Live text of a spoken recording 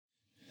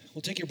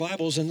We'll take your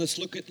Bibles and let's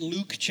look at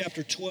Luke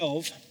chapter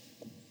 12.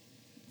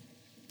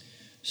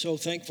 So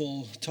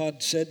thankful.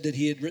 Todd said that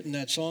he had written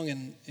that song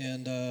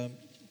and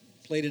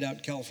played it out in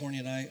California,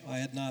 and I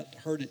had not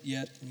heard it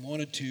yet and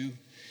wanted to.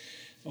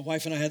 My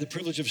wife and I had the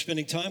privilege of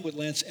spending time with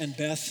Lance and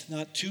Beth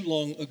not too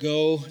long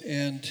ago,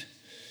 and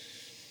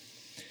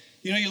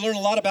you learn a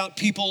lot about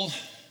people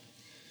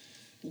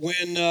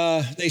when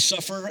they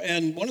suffer,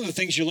 and one of the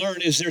things you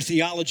learn is their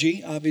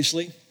theology,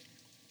 obviously.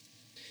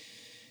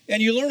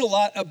 And you learn a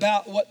lot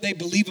about what they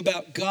believe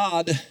about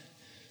God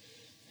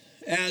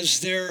as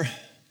their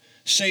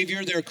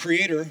Savior, their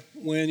Creator,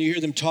 when you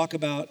hear them talk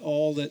about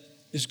all that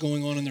is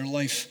going on in their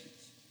life.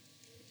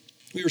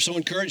 We were so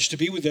encouraged to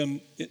be with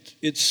them.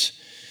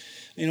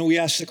 We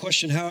asked the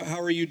question, how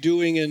are you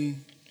doing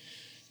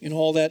in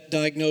all that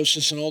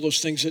diagnosis and all those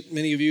things that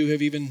many of you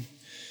have even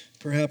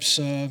perhaps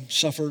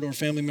suffered or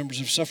family members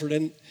have suffered.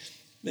 And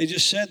they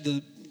just said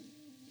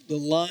the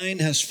line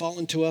has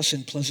fallen to us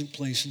in pleasant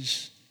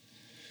places.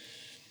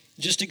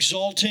 Just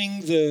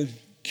exalting the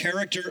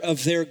character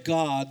of their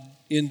God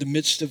in the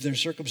midst of their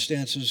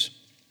circumstances.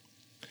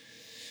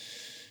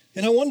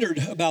 And I wondered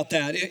about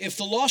that. If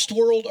the lost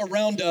world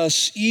around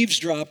us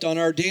eavesdropped on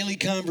our daily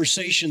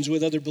conversations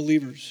with other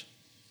believers,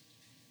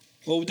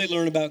 what would they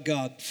learn about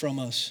God from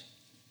us?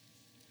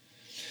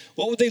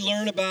 What would they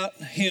learn about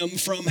Him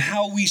from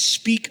how we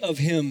speak of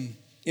Him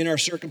in our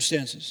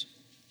circumstances?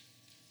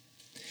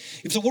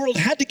 If the world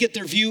had to get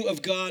their view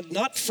of God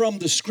not from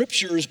the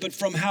Scriptures, but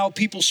from how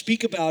people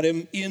speak about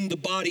Him in the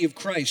body of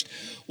Christ,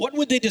 what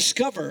would they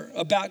discover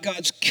about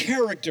God's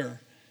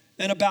character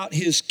and about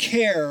His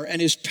care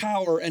and His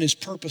power and His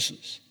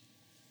purposes?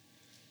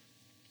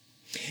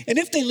 And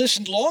if they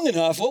listened long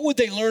enough, what would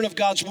they learn of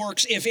God's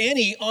works, if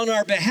any, on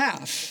our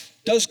behalf?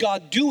 Does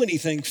God do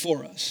anything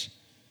for us?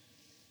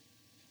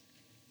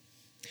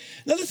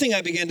 Another thing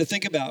I began to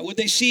think about, would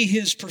they see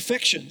His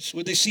perfections?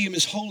 Would they see Him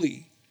as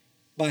holy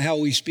by how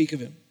we speak of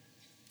Him?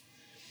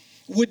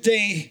 Would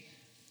they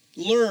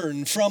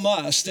learn from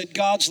us that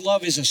God's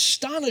love is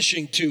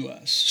astonishing to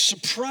us,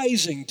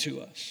 surprising to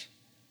us,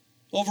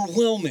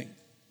 overwhelming?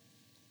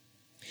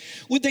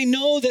 Would they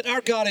know that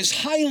our God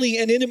is highly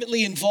and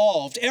intimately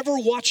involved, ever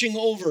watching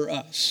over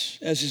us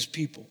as His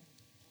people,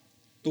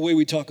 the way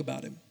we talk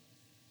about Him?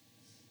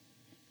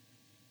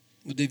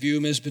 Would they view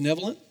Him as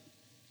benevolent?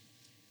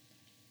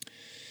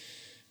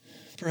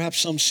 Perhaps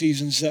some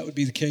seasons that would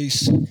be the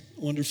case,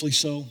 wonderfully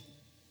so.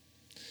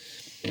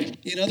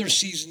 In other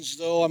seasons,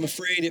 though, I'm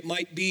afraid it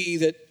might be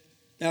that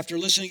after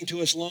listening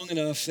to us long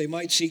enough, they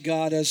might see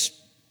God as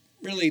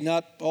really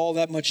not all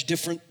that much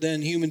different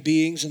than human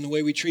beings in the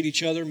way we treat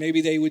each other.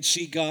 Maybe they would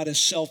see God as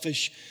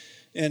selfish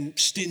and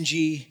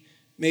stingy,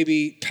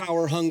 maybe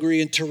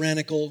power-hungry and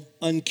tyrannical,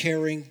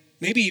 uncaring,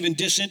 maybe even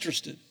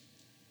disinterested.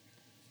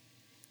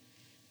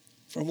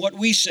 From what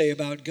we say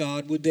about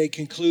God, would they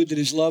conclude that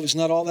His love is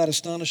not all that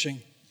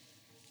astonishing?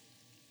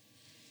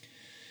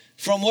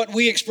 From what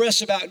we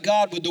express about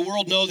God, would the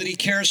world know that He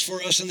cares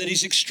for us and that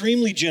He's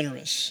extremely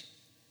generous?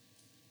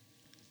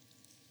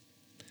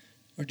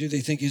 Or do they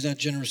think He's not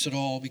generous at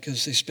all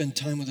because they spend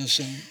time with us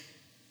and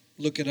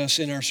look at us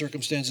in our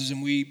circumstances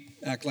and we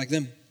act like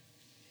them,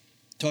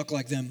 talk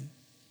like them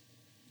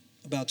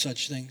about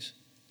such things?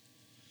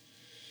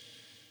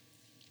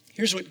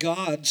 Here's what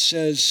God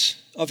says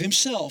of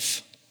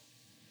Himself.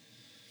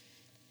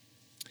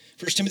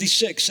 1 Timothy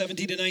 6,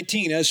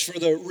 17-19, as for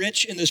the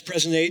rich in this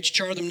present age,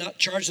 charge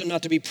them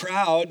not to be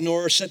proud,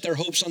 nor set their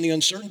hopes on the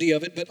uncertainty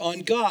of it, but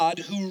on God,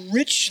 who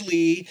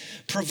richly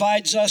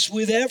provides us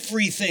with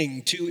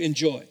everything to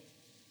enjoy.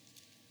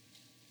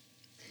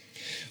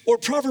 Or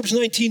Proverbs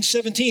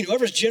 19:17,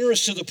 whoever is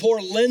generous to the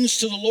poor lends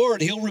to the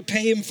Lord, He'll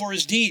repay him for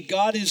his deed.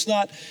 God is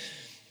not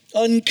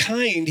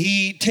unkind.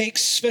 He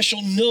takes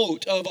special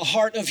note of a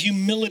heart of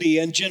humility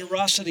and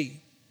generosity.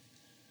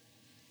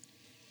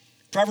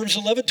 Proverbs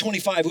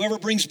 11:25, whoever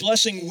brings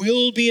blessing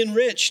will be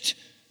enriched.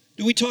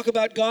 Do we talk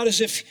about God as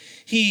if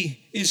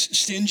He is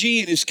stingy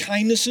in His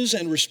kindnesses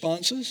and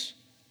responses?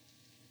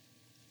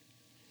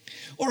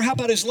 Or how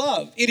about His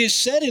love? It is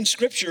said in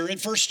Scripture in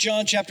 1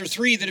 John chapter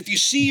 3 that if you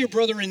see your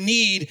brother in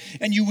need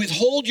and you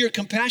withhold your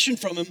compassion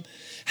from him,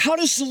 how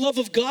does the love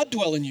of God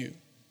dwell in you?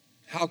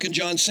 How can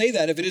John say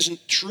that if it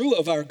isn't true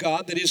of our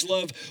God that His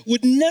love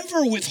would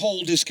never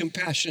withhold His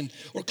compassion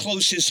or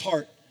close His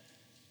heart?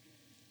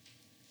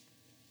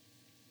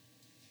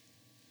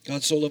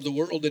 God so loved the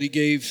world that He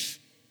gave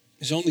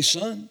His only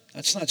Son.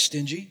 That's not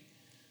stingy.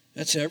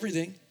 That's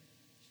everything.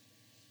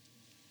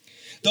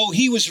 Though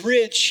He was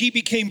rich, He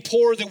became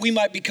poor that we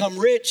might become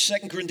rich,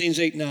 2 Corinthians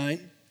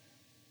 8:9.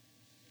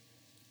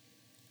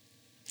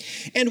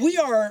 And we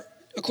are,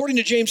 according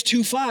to James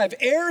 2:5,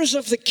 heirs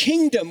of the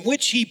kingdom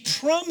which He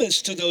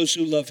promised to those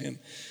who love Him.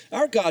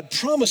 Our God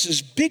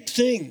promises big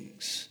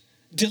things,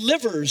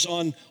 delivers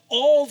on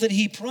all that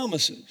He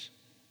promises.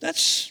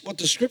 That's what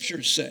the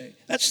Scriptures say.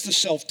 That's the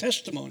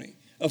self-testimony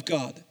of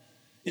God,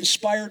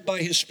 inspired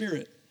by His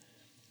Spirit.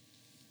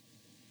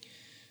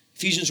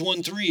 Ephesians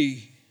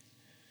 1:3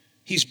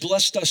 He's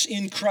blessed us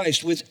in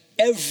Christ with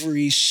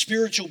every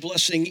spiritual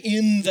blessing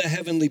in the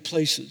heavenly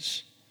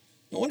places.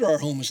 No wonder our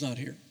home is not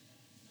here.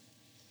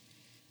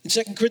 In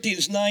 2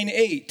 Corinthians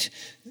 9:8,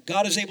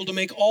 God is able to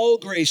make all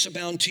grace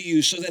abound to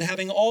you, so that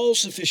having all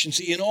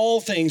sufficiency in all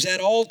things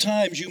at all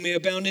times you may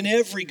abound in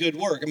every good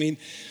work. I mean,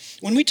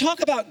 when we talk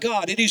about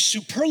God, it is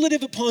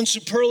superlative upon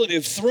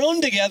superlative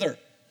thrown together.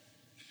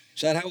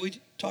 Is that how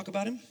we talk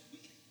about him?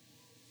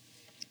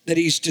 That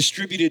he's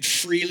distributed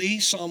freely,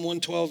 Psalm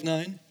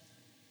 112:9.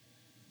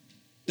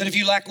 That if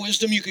you lack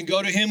wisdom, you can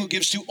go to him who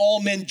gives to all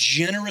men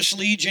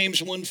generously,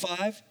 James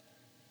 1:5.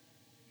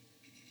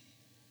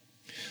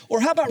 Or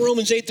how about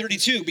Romans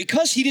 8:32?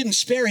 Because he didn't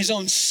spare his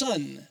own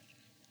son,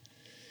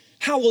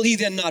 how will he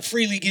then not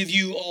freely give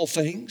you all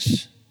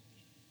things?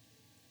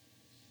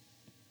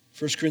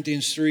 1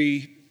 Corinthians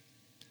 3,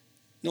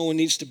 no one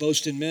needs to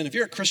boast in men. If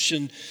you're a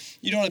Christian,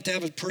 you don't have to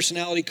have a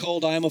personality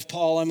called I am of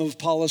Paul, I'm of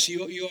Apollos.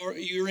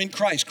 You're in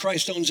Christ.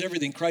 Christ owns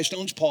everything. Christ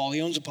owns Paul. He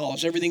owns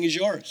Apollos. Everything is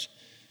yours.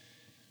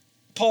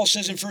 Paul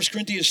says in 1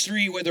 Corinthians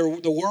 3, whether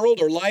the world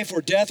or life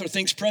or death or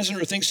things present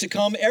or things to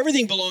come,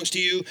 everything belongs to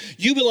you.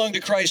 You belong to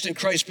Christ and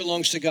Christ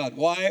belongs to God.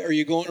 Why are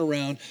you going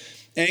around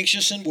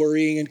anxious and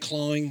worrying and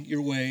clawing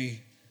your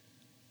way?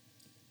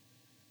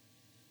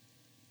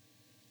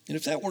 And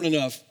if that weren't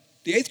enough,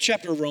 the 8th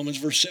chapter of Romans,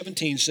 verse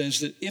 17 says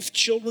that if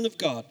children of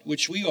God,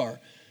 which we are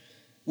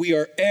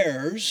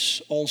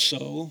heirs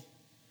also,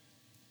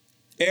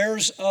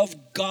 heirs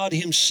of God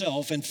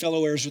himself and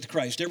fellow heirs with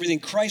Christ. Everything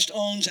Christ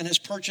owns and has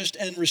purchased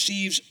and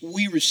receives,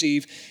 we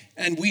receive,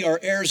 and we are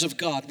heirs of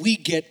God. We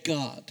get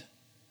God.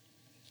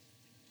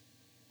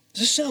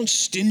 Does this sound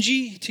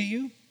stingy to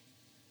you?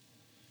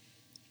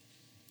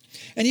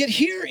 And yet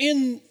here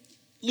in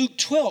Luke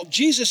 12,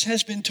 Jesus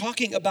has been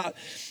talking about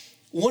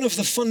one of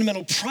the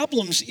fundamental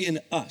problems in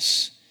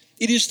us.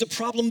 It is the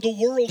problem the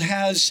world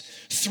has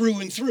through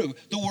and through.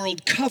 The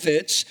world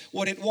covets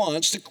what it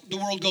wants. The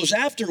world goes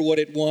after what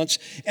it wants.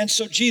 And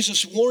so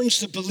Jesus warns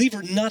the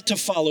believer not to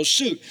follow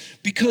suit,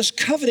 because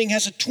coveting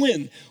has a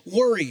twin: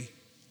 worry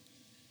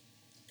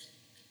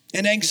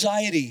and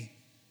anxiety.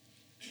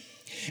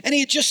 And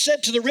he had just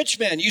said to the rich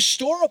man, you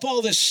store up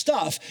all this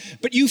stuff,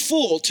 but you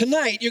fool,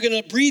 tonight you're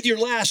going to breathe your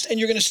last and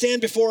you're going to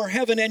stand before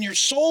heaven and your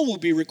soul will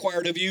be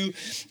required of you.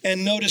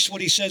 And notice what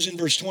he says in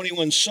verse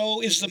 21,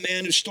 so is the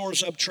man who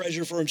stores up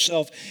treasure for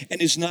himself and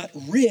is not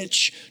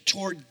rich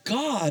toward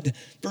God.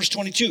 Verse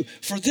 22,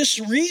 for this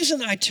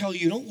reason I tell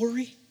you, don't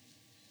worry.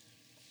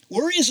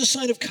 Worry is a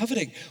sign of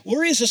coveting.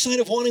 Worry is a sign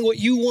of wanting what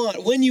you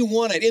want, when you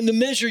want it, in the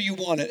measure you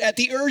want it, at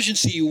the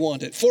urgency you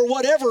want it, for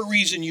whatever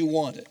reason you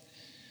want it.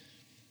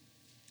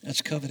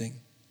 That's coveting.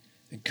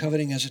 And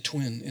coveting has a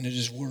twin, and it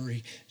is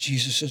worry.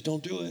 Jesus says,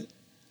 don't do it.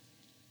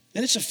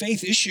 And it's a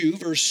faith issue,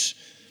 verse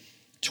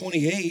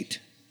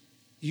 28.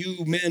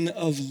 You men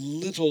of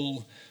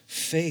little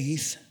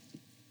faith.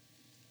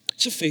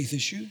 It's a faith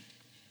issue.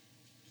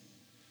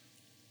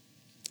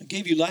 I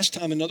gave you last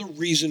time another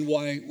reason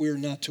why we're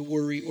not to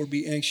worry or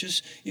be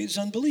anxious. It's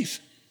unbelief.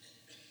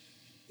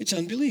 It's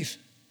unbelief.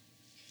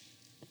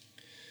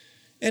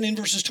 And in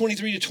verses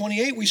 23 to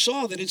 28, we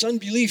saw that it's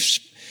unbelief.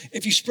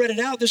 If you spread it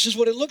out, this is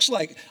what it looks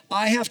like.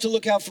 I have to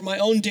look out for my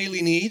own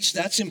daily needs.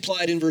 That's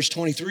implied in verse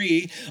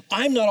 23.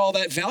 I'm not all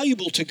that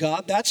valuable to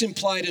God. That's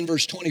implied in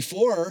verse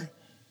 24.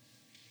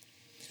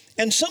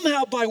 And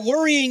somehow by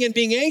worrying and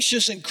being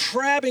anxious and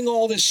crabbing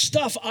all this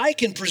stuff, I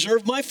can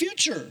preserve my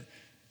future.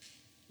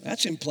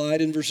 That's implied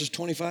in verses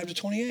 25 to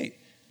 28.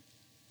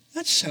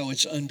 That's how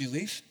it's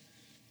unbelief.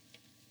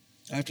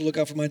 I have to look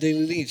out for my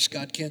daily needs.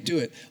 God can't do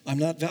it. I'm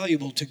not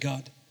valuable to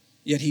God,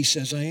 yet he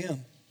says I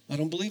am. I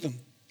don't believe him.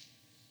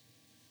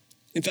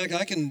 In fact,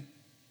 if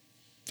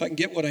I can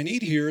get what I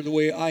need here the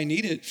way I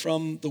need it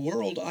from the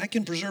world, I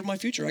can preserve my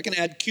future. I can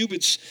add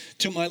cubits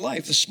to my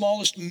life, the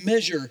smallest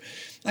measure.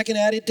 I can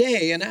add a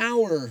day, an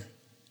hour,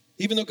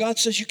 even though God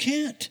says you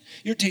can't.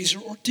 Your days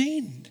are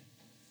ordained.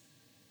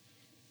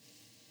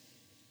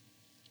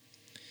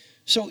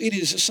 So it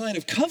is a sign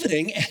of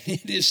coveting, and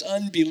it is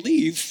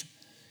unbelief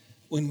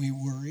when we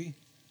worry.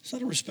 It's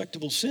not a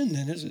respectable sin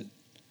then, is it?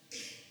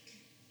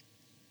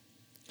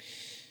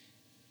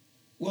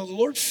 Well, the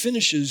Lord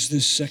finishes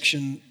this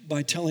section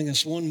by telling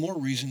us one more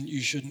reason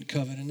you shouldn't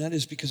covet, and that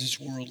is because it's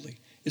worldly.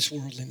 It's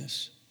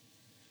worldliness.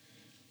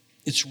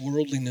 It's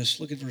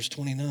worldliness. Look at verse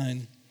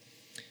 29.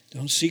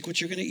 Don't seek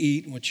what you're going to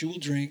eat and what you will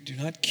drink. Do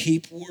not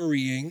keep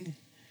worrying.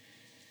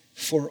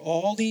 For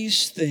all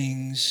these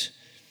things,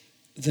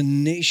 the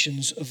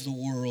nations of the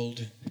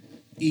world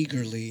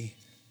eagerly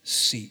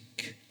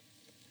seek.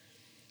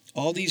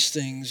 All these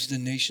things the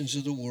nations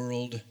of the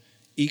world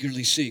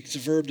eagerly seek. It's a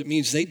verb that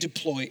means they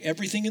deploy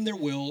everything in their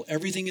will,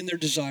 everything in their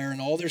desire,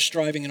 and all their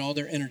striving and all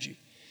their energy.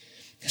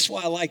 That's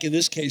why I like in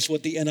this case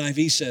what the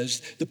NIV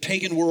says. The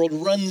pagan world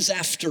runs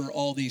after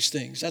all these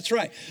things. That's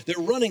right. They're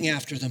running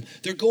after them.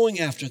 They're going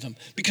after them.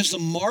 Because the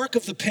mark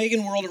of the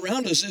pagan world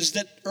around us is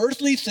that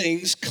earthly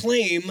things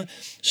claim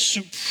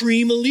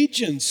supreme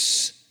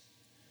allegiance.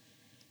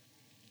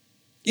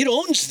 It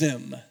owns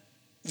them,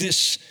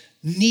 this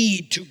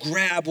need to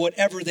grab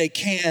whatever they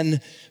can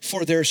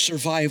for their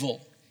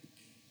survival.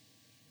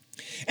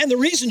 And the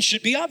reason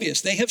should be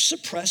obvious. They have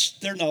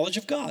suppressed their knowledge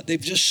of God. They've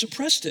just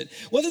suppressed it.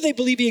 Whether they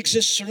believe he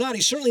exists or not,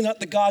 he's certainly not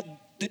the God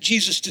that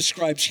Jesus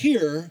describes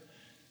here,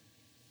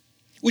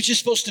 which is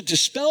supposed to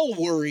dispel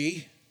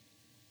worry.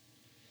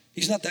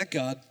 He's not that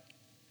God,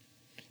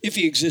 if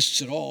he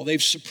exists at all.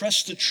 They've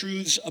suppressed the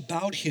truths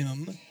about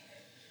him,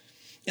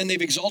 and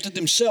they've exalted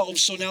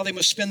themselves, so now they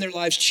must spend their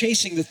lives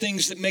chasing the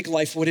things that make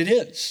life what it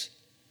is.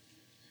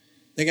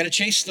 They got to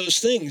chase those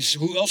things.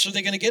 Who else are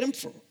they going to get them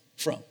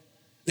from?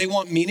 They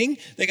want meaning.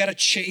 They got to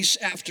chase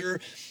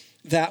after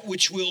that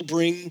which will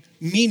bring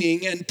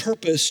meaning and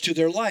purpose to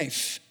their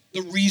life,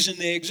 the reason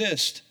they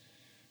exist.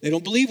 They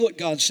don't believe what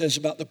God says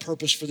about the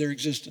purpose for their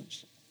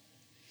existence.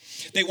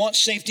 They want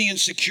safety and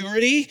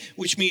security,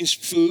 which means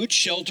food,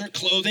 shelter,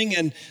 clothing,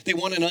 and they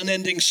want an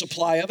unending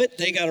supply of it.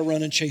 They got to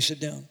run and chase it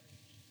down.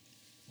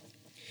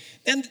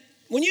 And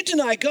when you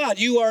deny God,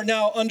 you are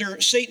now under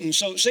Satan.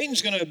 So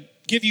Satan's going to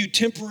give you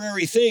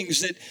temporary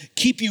things that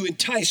keep you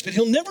enticed, but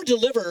he'll never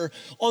deliver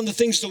on the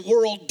things the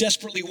world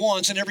desperately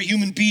wants and every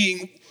human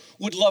being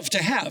would love to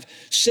have.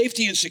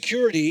 Safety and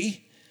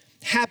security,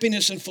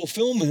 happiness and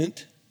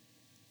fulfillment,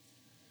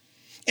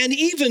 and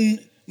even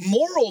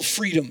moral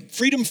freedom,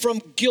 freedom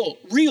from guilt,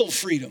 real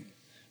freedom,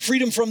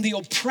 freedom from the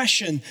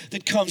oppression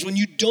that comes when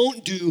you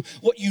don't do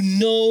what you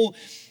know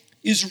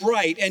is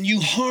right and you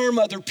harm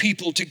other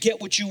people to get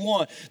what you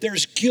want.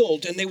 There's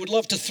guilt, and they would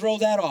love to throw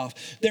that off.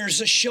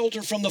 There's a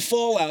shelter from the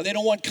fallout. They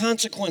don't want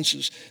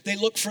consequences. They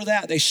look for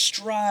that. They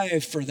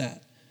strive for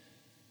that.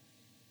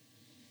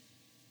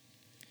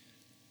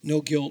 No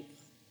guilt.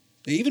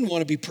 They even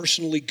want to be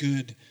personally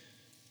good.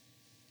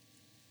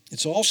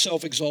 It's all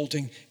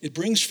self-exalting. It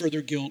brings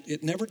further guilt.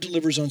 It never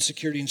delivers on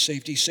security and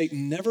safety.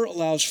 Satan never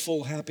allows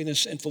full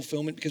happiness and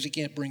fulfillment because he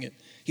can't bring it.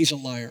 He's a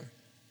liar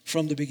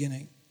from the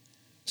beginning.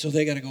 So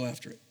they got to go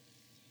after it.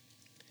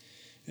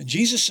 And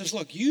Jesus says,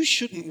 look, you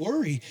shouldn't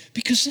worry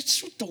because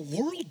that's what the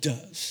world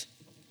does.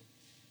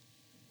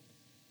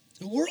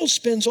 The world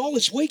spends all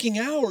its waking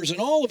hours and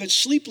all of its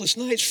sleepless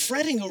nights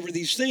fretting over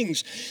these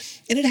things,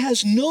 and it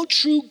has no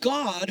true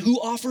God who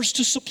offers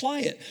to supply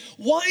it.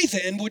 Why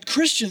then would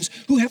Christians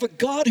who have a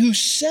God who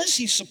says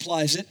he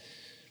supplies it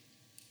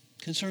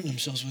concern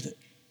themselves with it?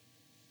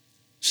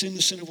 Sin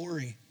the sin of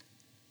worry.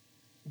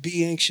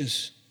 Be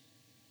anxious.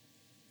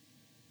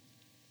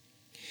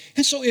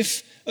 And so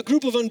if a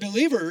group of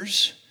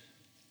unbelievers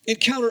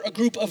encounter a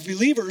group of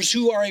believers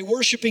who are a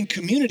worshiping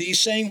community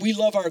saying we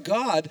love our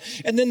God,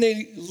 and then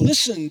they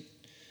listen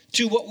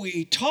to what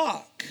we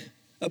talk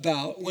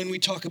about when we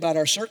talk about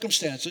our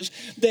circumstances,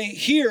 they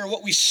hear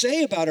what we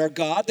say about our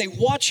God, they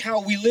watch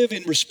how we live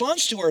in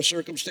response to our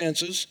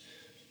circumstances,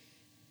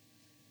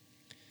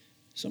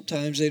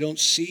 sometimes they don't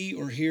see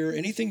or hear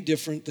anything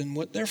different than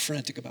what they're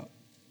frantic about.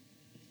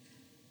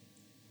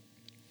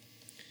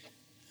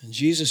 And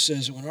Jesus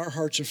says that when our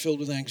hearts are filled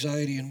with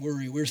anxiety and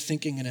worry, we're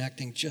thinking and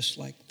acting just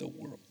like the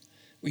world.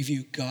 We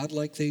view God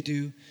like they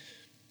do.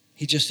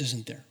 He just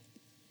isn't there.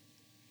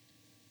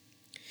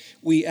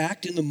 We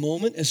act in the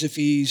moment as if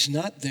he's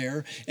not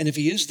there. And if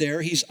he is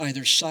there, he's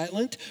either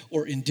silent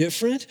or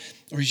indifferent,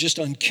 or he's just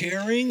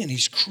uncaring and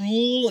he's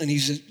cruel and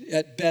he's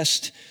at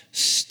best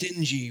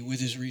stingy with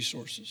his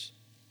resources.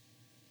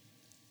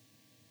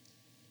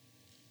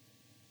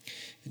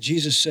 And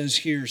Jesus says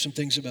here some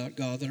things about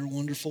God that are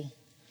wonderful,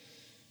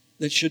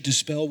 that should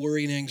dispel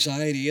worry and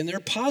anxiety. And they're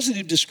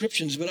positive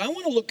descriptions, but I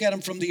want to look at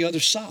them from the other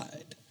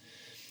side.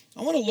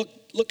 I want to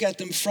look at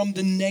them from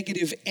the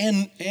negative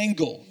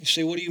angle. You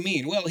say, what do you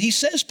mean? Well, he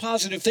says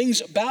positive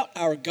things about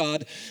our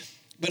God,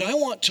 but I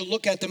want to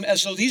look at them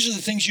as though these are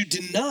the things you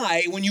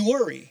deny when you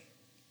worry.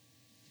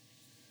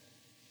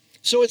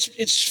 So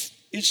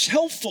it's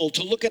helpful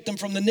to look at them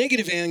from the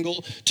negative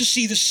angle to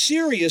see the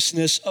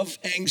seriousness of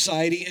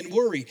anxiety and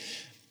worry.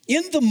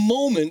 In the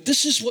moment,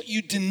 this is what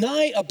you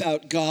deny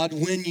about God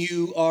when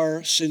you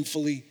are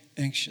sinfully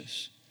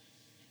anxious.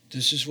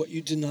 This is what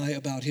you deny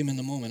about him in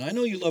the moment. I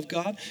know you love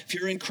God. If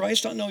you're in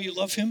Christ, I know you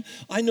love him.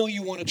 I know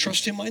you want to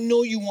trust him. I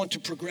know you want to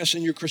progress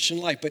in your Christian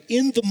life. But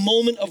in the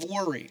moment of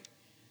worry,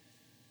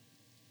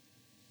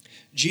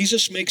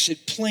 Jesus makes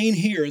it plain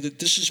here that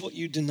this is what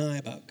you deny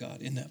about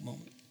God in that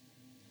moment.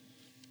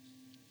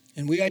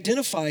 And we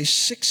identify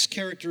 6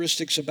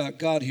 characteristics about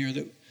God here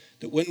that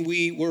when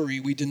we worry,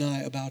 we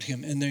deny about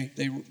him. And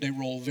they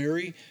roll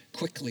very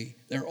quickly.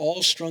 They're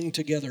all strung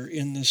together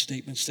in the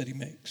statements that he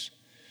makes.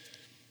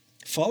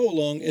 Follow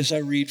along as I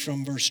read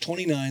from verse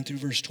 29 through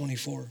verse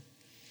 24.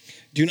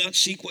 Do not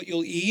seek what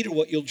you'll eat or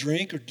what you'll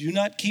drink, or do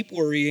not keep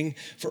worrying,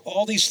 for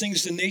all these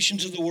things the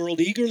nations of the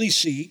world eagerly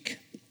seek.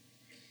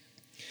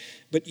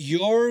 But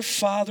your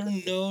Father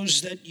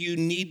knows that you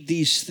need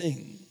these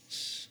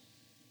things.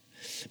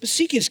 But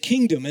seek his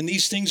kingdom, and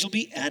these things will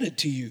be added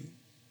to you.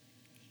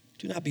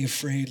 Do not be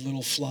afraid,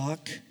 little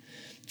flock,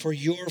 for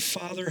your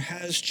Father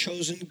has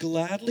chosen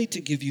gladly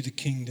to give you the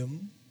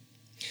kingdom.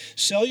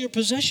 Sell your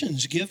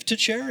possessions, give to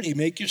charity,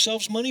 make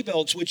yourselves money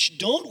belts which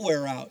don't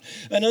wear out,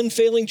 an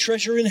unfailing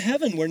treasure in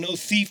heaven where no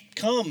thief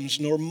comes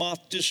nor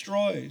moth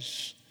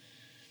destroys.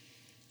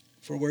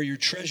 For where your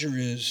treasure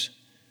is,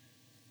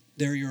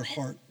 there your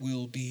heart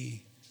will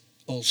be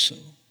also.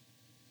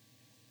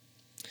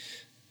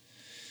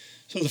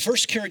 So the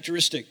first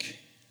characteristic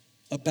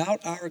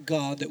about our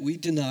God that we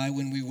deny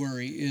when we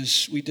worry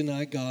is we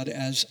deny God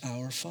as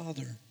our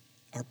Father,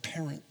 our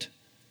parent,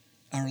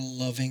 our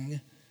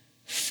loving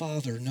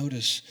Father.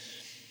 Notice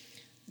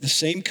the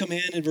same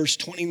command in verse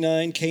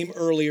 29 came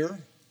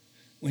earlier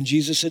when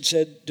Jesus had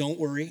said, don't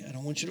worry. I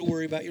don't want you to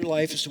worry about your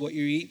life as to what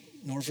you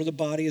eat, nor for the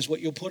body as what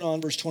you'll put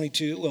on, verse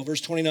 22. Well,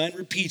 verse 29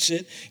 repeats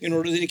it in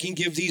order that he can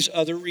give these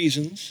other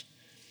reasons.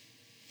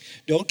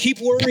 Don't keep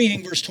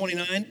worrying, verse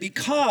 29,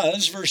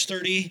 because, verse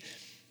 30,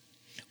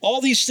 all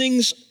these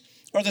things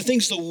are the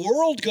things the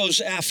world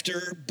goes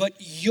after, but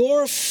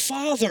your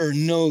Father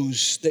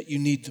knows that you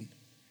need them.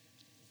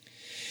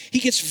 He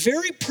gets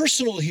very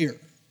personal here.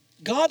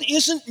 God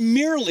isn't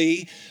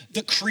merely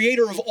the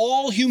creator of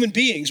all human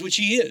beings, which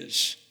he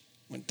is.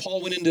 When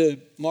Paul went into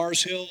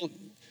Mars Hill,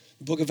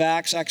 the book of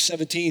Acts, Acts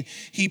 17,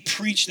 he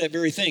preached that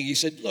very thing. He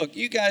said, look,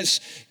 you guys,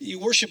 you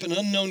worship an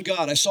unknown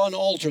God. I saw an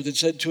altar that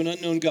said to an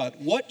unknown God,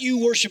 what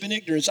you worship in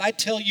ignorance, I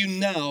tell you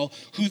now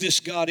who this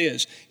God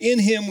is. In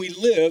him we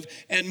live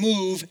and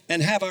move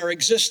and have our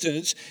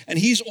existence, and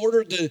he's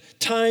ordered the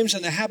times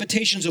and the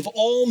habitations of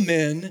all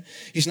men.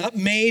 He's not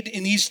made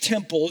in these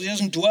temples. He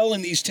doesn't dwell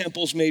in these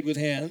temples made with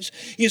hands.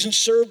 He isn't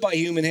served by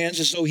human hands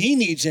as though he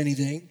needs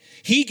anything.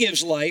 He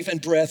gives life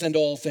and breath and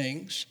all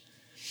things.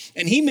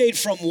 And he made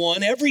from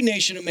one every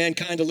nation of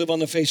mankind to live on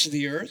the face of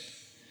the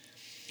earth.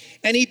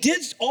 And he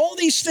did all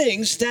these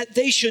things that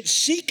they should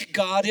seek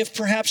God if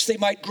perhaps they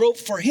might grope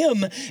for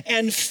him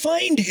and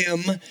find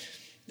him,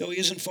 though he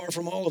isn't far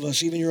from all of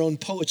us. Even your own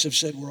poets have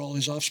said we're all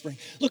his offspring.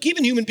 Look,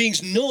 even human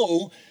beings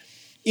know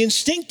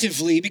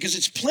instinctively, because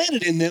it's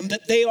planted in them,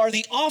 that they are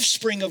the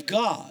offspring of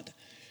God.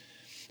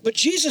 But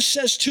Jesus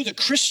says to the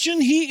Christian,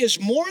 he is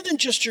more than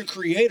just your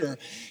creator.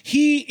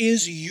 He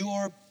is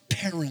your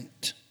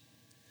parent.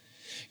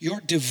 Your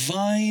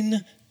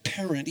divine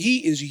parent.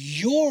 He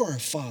is your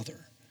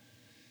Father.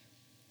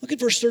 Look at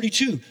verse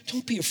 32.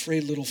 Don't be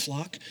afraid, little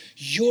flock.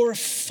 Your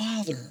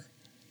Father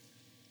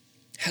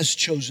has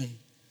chosen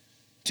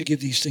to give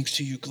these things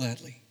to you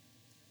gladly.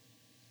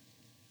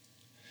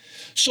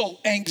 So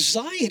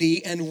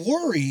anxiety and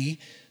worry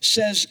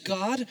says,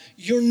 God,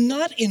 you're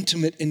not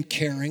intimate and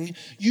caring.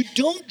 You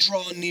don't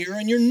draw near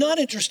and you're not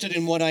interested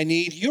in what I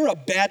need. You're a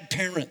bad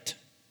parent.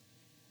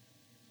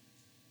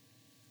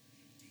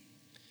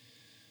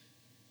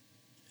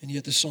 And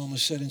yet the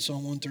psalmist said in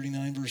Psalm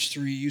 139, verse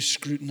 3, you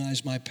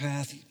scrutinize my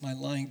path, my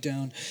lying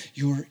down.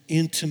 You are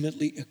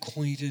intimately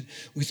acquainted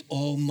with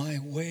all my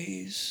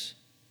ways.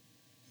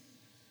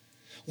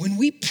 When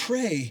we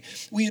pray,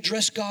 we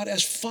address God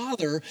as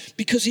Father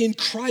because in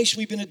Christ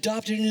we've been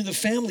adopted into the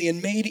family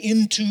and made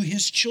into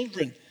his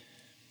children.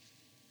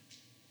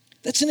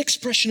 That's an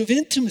expression of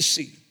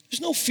intimacy.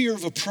 There's no fear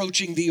of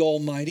approaching the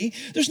Almighty.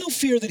 There's no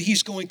fear that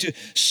he's going to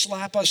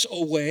slap us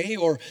away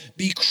or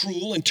be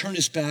cruel and turn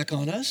his back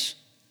on us.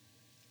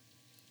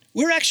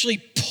 We're actually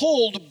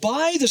pulled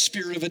by the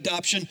Spirit of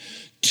adoption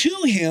to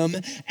him,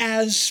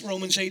 as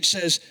Romans 8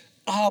 says,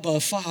 Abba,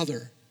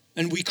 Father.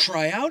 And we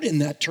cry out in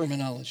that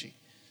terminology.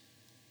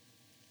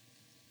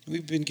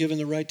 We've been given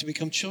the right to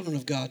become children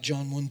of God,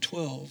 John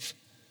 1:12.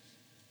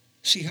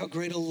 See how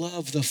great a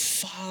love the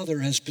Father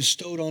has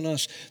bestowed on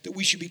us that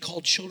we should be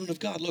called children of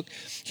God. Look,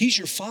 he's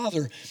your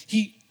Father.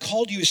 He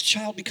called you his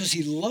child because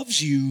he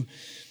loves you.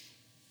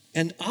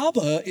 And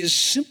Abba is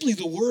simply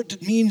the word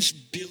that means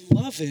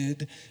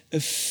beloved,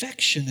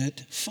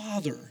 affectionate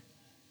Father.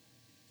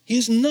 He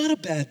is not a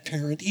bad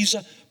parent. He's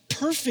a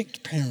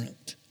perfect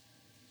parent.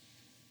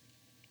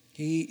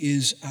 He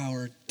is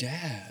our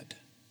dad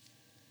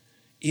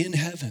in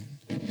heaven,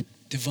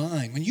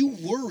 divine. When you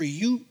worry,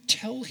 you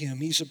tell him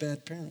he's a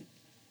bad parent.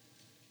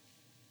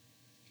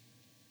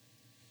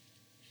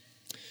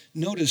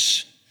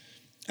 Notice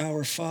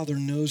our Father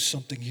knows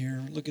something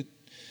here. Look at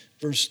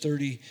verse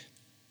 30.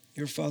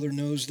 Your Father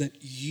knows that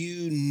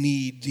you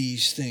need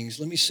these things.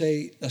 Let me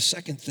say a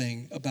second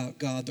thing about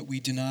God that we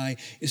deny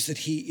is that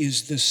he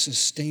is the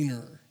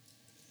sustainer.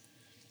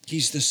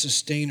 He's the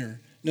sustainer.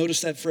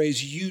 Notice that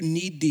phrase, you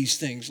need these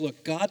things.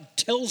 Look, God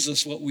tells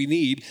us what we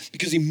need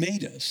because he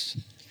made us.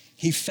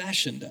 He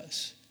fashioned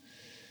us.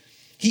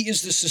 He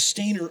is the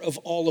sustainer of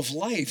all of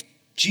life.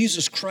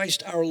 Jesus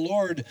Christ our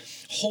Lord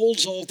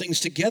holds all things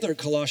together,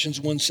 Colossians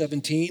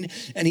 1:17,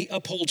 and he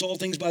upholds all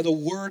things by the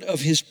word of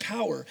his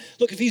power.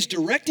 Look, if he's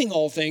directing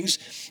all things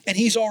and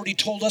he's already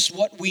told us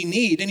what we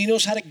need and he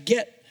knows how to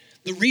get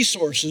the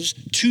resources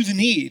to the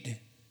need,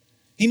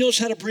 he knows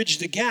how to bridge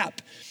the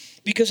gap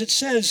because it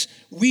says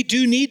we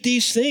do need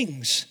these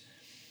things.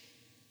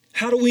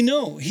 How do we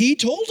know? He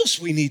told us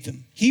we need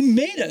them. He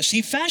made us.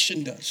 He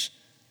fashioned us.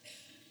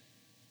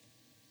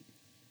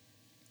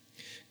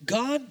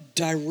 God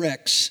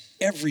directs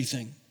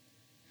everything.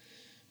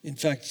 In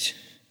fact,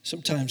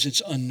 Sometimes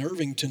it's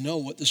unnerving to know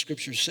what the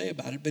scriptures say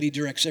about it, but he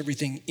directs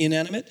everything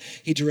inanimate.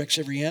 He directs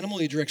every animal.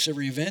 He directs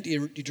every event. He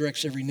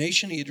directs every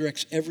nation. He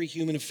directs every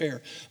human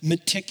affair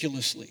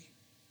meticulously,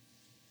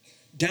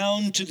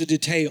 down to the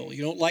detail.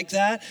 You don't like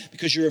that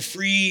because you're a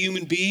free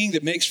human being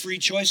that makes free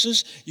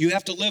choices? You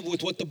have to live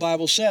with what the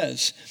Bible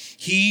says.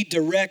 He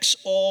directs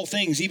all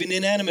things, even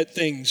inanimate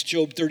things,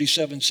 Job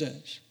 37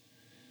 says.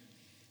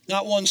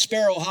 Not one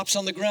sparrow hops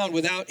on the ground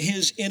without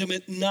his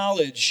intimate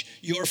knowledge.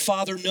 Your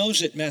Father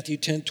knows it, Matthew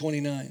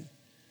 10:29.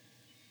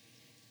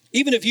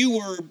 Even if you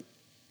were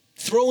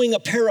throwing a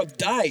pair of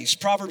dice,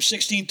 Proverbs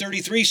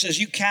 16:33 says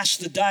you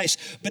cast the dice,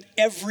 but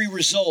every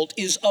result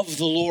is of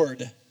the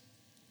Lord.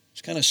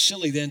 It's kind of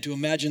silly then to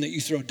imagine that you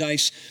throw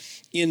dice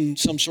in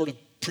some sort of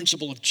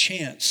principle of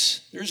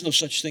chance. There is no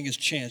such thing as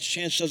chance.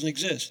 Chance doesn't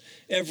exist.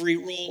 Every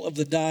roll of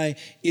the die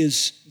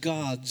is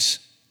God's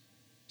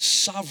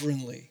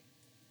sovereignly.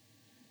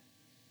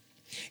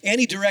 And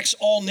he directs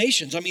all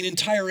nations. I mean,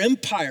 entire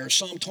empires.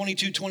 Psalm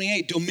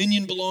 22:28.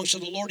 Dominion belongs to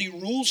the Lord. He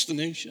rules the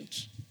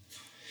nations.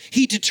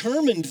 He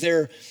determined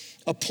their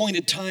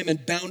appointed time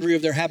and boundary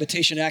of their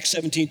habitation, Acts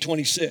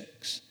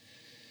 17:26.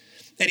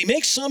 And he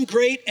makes some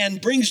great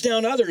and brings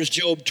down others,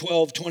 Job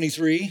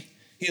 12:23.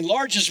 He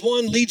enlarges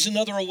one, leads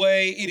another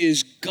away. It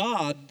is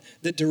God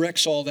that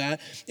directs all that.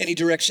 And he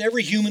directs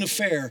every human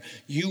affair.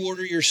 You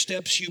order your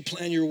steps, you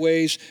plan your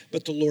ways,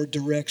 but the Lord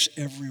directs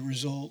every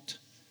result.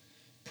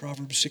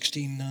 Proverbs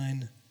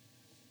 16:9.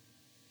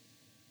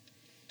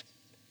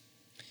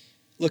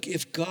 Look,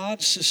 if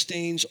God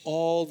sustains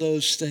all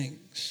those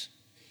things,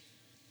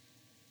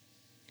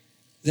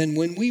 then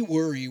when we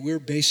worry, we're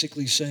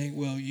basically saying,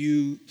 well,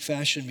 you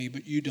fashioned me,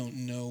 but you don't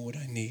know what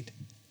I need.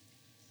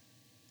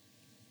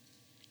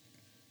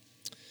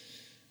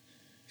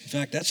 In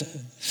fact, that's a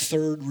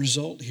third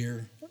result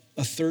here.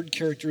 A third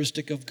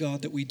characteristic of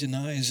God that we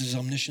deny is his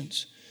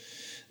omniscience.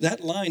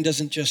 That line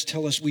doesn't just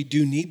tell us we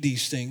do need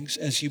these things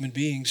as human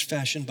beings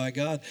fashioned by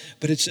God,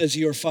 but it says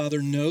your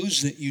Father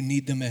knows that you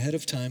need them ahead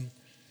of time.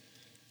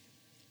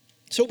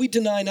 So we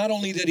deny not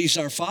only that he's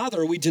our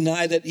Father, we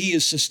deny that he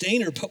is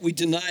sustainer, but we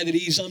deny that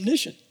he's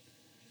omniscient,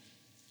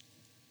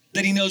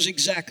 that he knows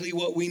exactly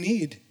what we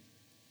need.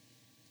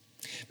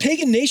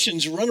 Pagan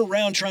nations run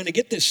around trying to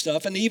get this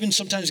stuff, and they even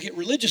sometimes get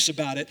religious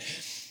about it.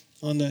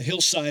 On the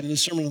hillside in the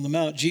Sermon on the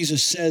Mount,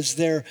 Jesus says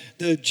the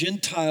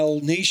Gentile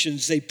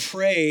nations, they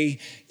pray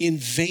in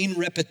vain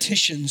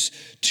repetitions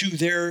to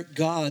their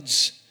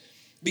gods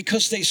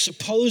because they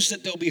suppose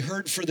that they'll be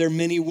heard for their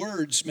many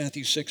words,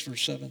 Matthew 6,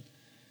 verse 7.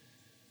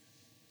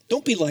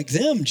 Don't be like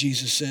them,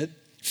 Jesus said,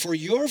 for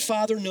your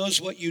Father knows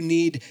what you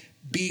need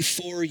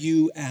before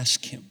you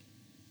ask him.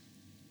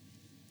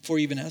 Before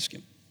you even ask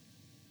him.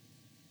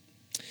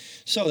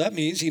 So that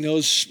means he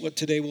knows what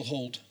today will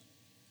hold.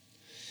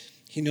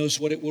 He knows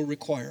what it will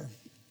require.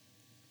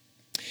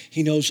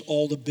 He knows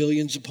all the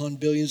billions upon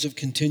billions of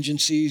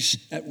contingencies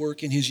at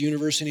work in his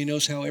universe, and he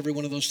knows how every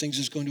one of those things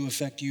is going to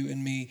affect you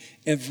and me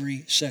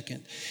every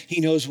second. He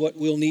knows what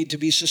we'll need to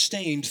be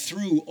sustained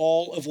through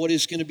all of what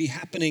is going to be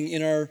happening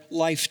in our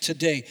life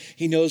today.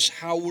 He knows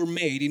how we're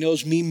made. He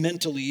knows me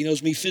mentally. He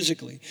knows me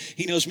physically.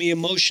 He knows me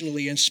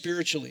emotionally and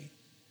spiritually.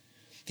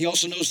 He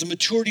also knows the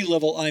maturity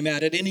level I'm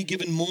at any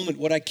given moment,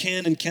 what I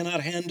can and cannot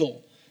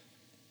handle.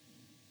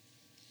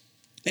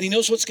 And he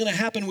knows what's going to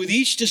happen with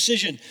each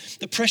decision,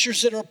 the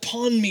pressures that are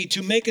upon me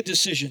to make a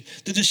decision,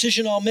 the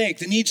decision I'll make,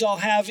 the needs I'll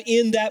have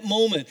in that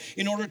moment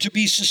in order to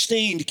be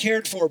sustained,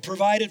 cared for,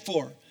 provided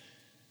for.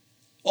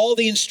 All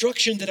the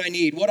instruction that I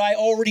need, what I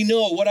already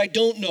know, what I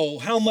don't know,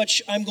 how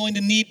much I'm going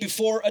to need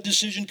before a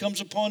decision comes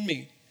upon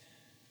me.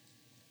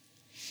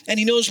 And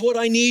he knows what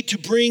I need to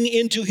bring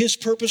into his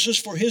purposes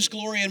for his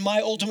glory and my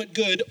ultimate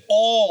good,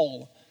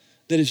 all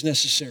that is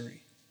necessary.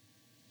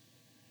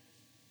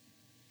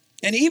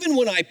 And even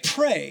when I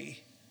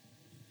pray,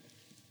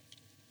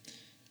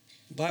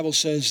 the Bible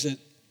says that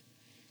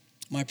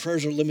my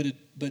prayers are limited,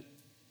 but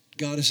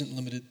God isn't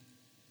limited.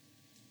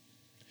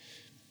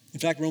 In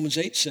fact, Romans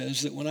 8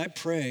 says that when I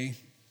pray,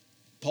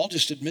 Paul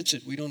just admits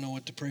it, we don't know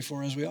what to pray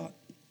for as we ought.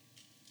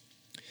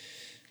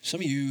 Some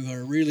of you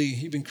are really,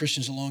 you've been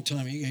Christians a long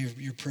time,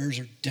 your prayers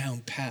are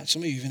down pat.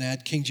 Some of you even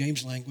add King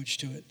James language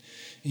to it.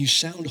 And you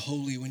sound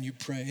holy when you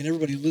pray, and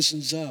everybody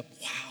listens up.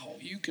 Wow.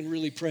 You can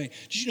really pray.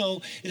 Did you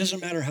know it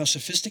doesn't matter how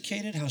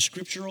sophisticated, how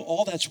scriptural,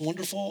 all that's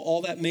wonderful,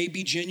 all that may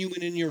be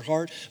genuine in your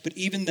heart, but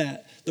even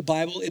that, the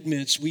Bible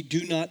admits we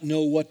do not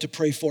know what to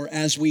pray for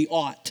as we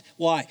ought.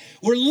 Why?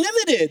 We're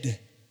limited.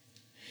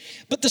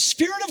 But the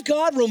Spirit of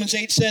God, Romans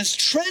 8 says,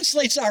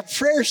 translates our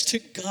prayers to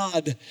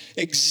God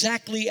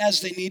exactly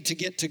as they need to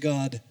get to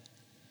God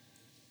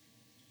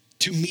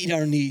to meet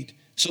our need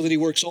so that he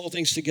works all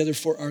things together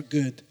for our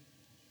good.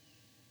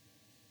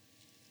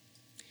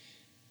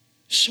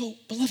 So,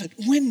 beloved,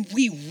 when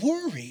we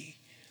worry,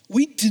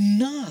 we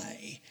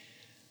deny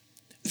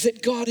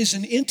that God is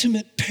an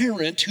intimate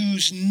parent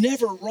who's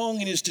never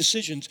wrong in his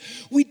decisions.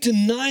 We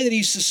deny that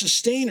he's the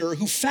sustainer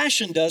who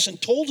fashioned us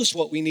and told us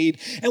what we need,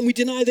 and we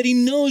deny that he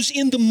knows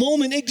in the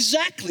moment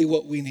exactly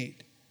what we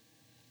need.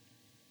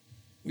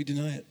 We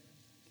deny it.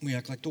 We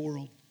act like the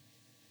world.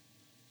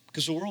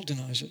 because the world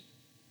denies it.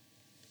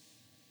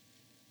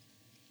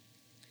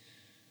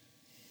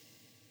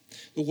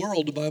 The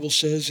world, the Bible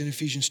says in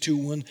Ephesians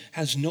 2:1,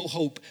 has no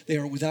hope. They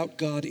are without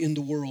God in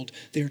the world.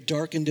 They are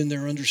darkened in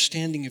their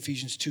understanding,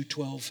 Ephesians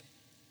 2:12.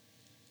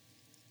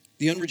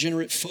 The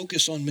unregenerate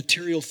focus on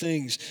material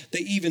things. They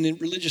even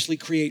religiously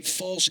create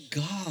false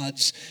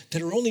gods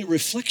that are only a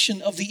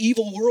reflection of the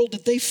evil world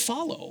that they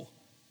follow.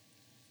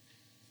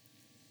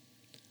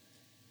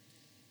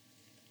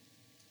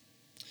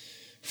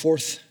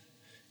 Fourth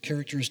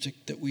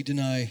characteristic that we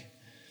deny,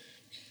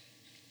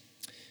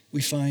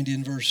 we find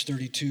in verse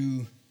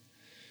 32.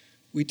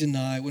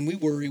 When we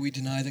worry, we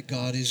deny that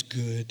God is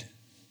good.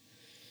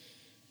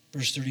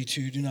 Verse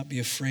 32, do not be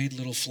afraid,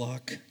 little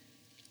flock,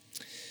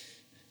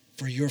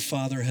 for your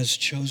Father has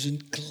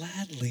chosen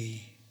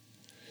gladly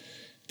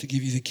to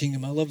give you the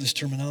kingdom. I love this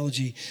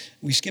terminology.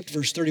 We skipped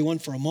verse 31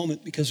 for a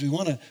moment because we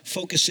want to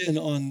focus in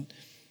on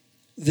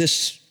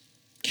this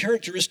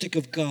characteristic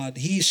of God.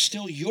 He is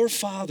still your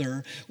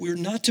Father. We're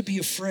not to be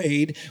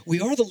afraid. We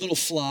are the little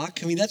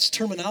flock. I mean, that's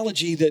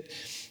terminology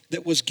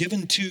that was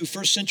given to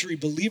first century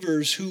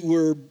believers who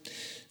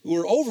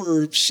were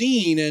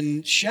overseen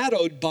and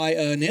shadowed by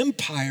an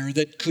empire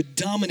that could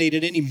dominate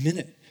at any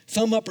minute.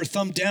 Thumb up or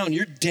thumb down,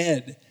 you're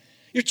dead.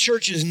 Your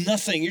church is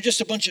nothing. You're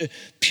just a bunch of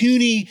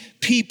puny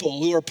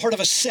people who are part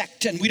of a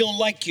sect and we don't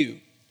like you.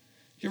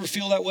 You ever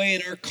feel that way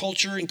in our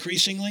culture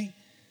increasingly?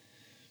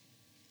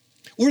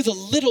 We're the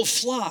little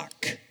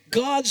flock,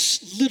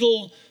 God's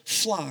little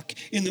flock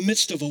in the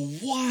midst of a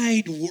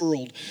wide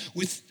world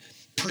with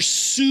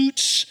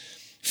pursuits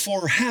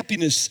for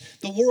happiness.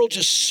 The world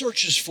just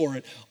searches for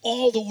it.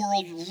 All the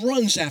world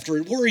runs after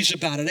it, worries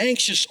about it,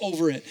 anxious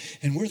over it.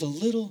 And we're the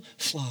little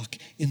flock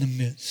in the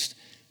midst.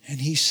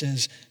 And he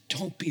says,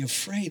 don't be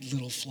afraid,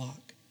 little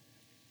flock.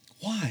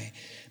 Why?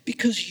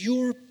 Because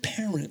your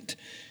parent,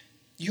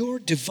 your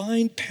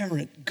divine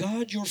parent,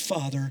 God your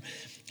Father,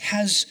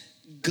 has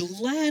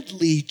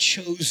gladly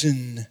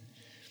chosen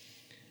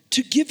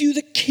to give you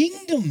the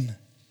kingdom.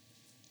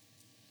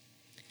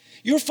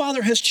 Your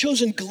Father has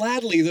chosen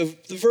gladly. The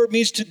verb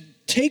means to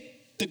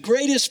take the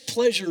greatest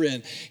pleasure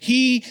in.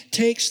 He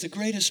takes the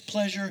greatest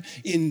pleasure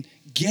in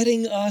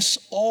getting us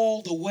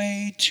all the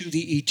way to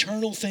the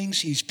eternal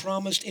things he's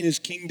promised in his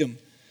kingdom.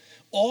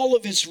 All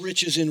of its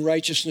riches in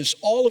righteousness,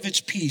 all of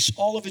its peace,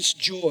 all of its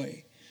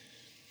joy.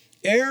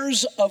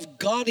 Heirs of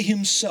God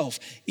himself.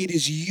 It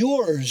is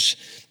yours.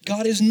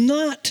 God is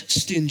not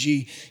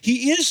stingy.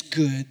 He is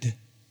good.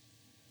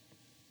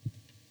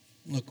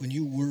 Look, when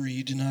you worry,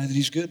 you deny that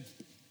he's good.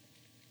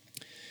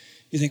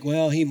 You think,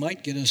 well, he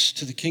might get us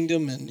to the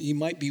kingdom and he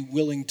might be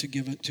willing to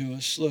give it to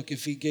us. Look,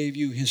 if he gave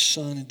you his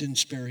son and didn't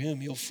spare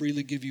him, he'll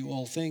freely give you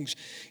all things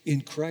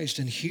in Christ.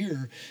 And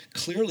here,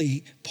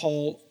 clearly,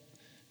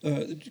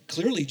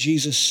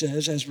 Jesus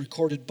says, as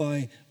recorded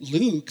by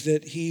Luke,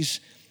 that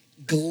he's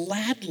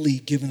gladly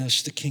given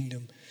us the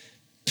kingdom.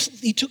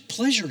 He took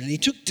pleasure in it. He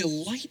took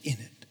delight in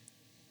it.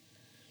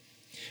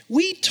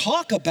 We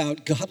talk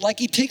about God like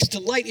he takes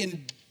delight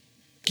in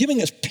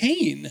giving us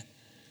pain.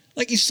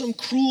 Like he's some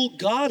cruel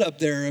God up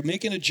there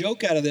making a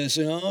joke out of this.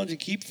 You know, to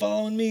keep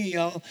following me,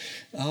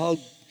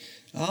 I'll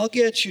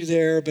get you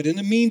there. But in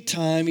the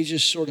meantime, he's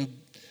just sort of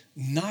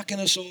knocking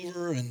us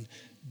over and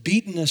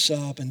beating us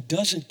up and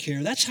doesn't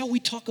care. That's how we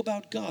talk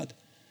about God.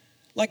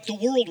 Like the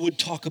world would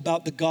talk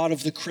about the God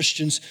of the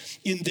Christians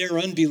in their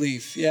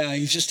unbelief. Yeah,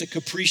 he's just a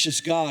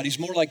capricious God. He's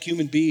more like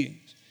human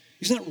beings.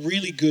 He's not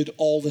really good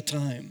all the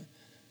time.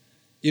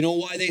 You know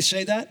why they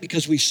say that?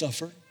 Because we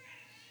suffer.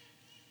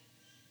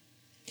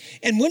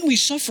 And when we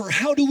suffer,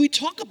 how do we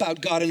talk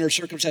about God in our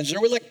circumstances?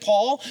 Are we like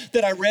Paul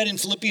that I read in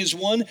Philippians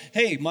 1?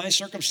 Hey, my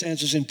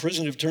circumstances in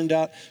prison have turned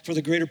out for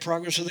the greater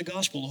progress of the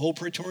gospel. The whole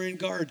Praetorian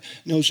Guard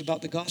knows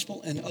about the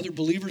gospel, and other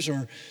believers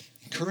are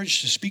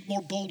encouraged to speak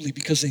more boldly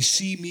because they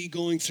see me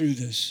going through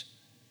this.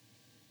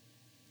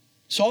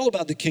 It's all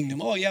about the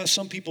kingdom. Oh, yeah,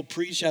 some people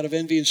preach out of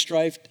envy and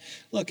strife.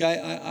 Look,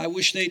 I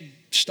wish they'd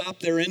stop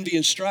their envy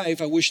and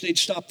strife. I wish they'd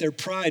stop their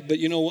pride. But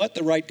you know what?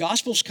 The right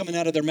gospel's coming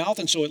out of their mouth,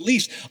 and so at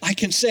least I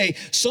can say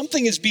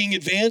something is being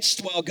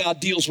advanced while God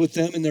deals with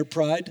them in their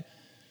pride.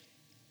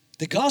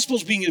 The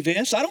gospel's being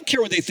advanced. I don't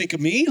care what they think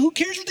of me. Who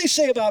cares what they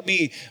say about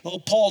me? Oh,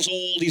 Paul's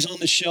old. He's on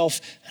the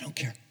shelf. I don't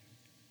care.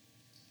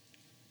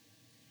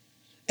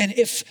 And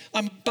if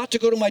I'm about to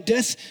go to my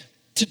death,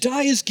 to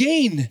die is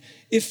gain.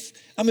 If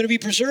I'm going to be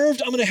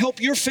preserved, I'm going to help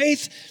your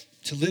faith.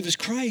 To live is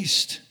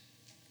Christ.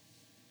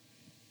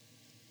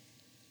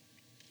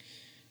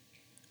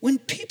 When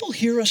people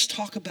hear us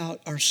talk about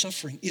our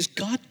suffering, is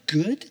God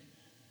good?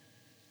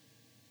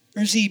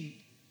 Or is he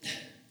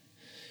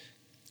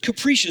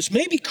capricious,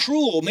 maybe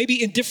cruel,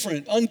 maybe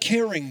indifferent,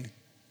 uncaring?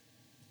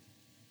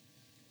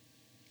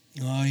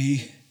 Oh,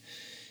 he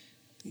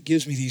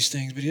gives me these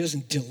things, but he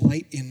doesn't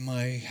delight in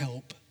my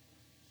help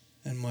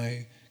and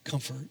my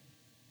comfort.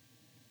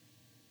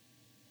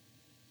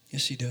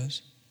 Yes, he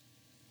does.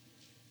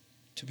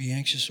 To be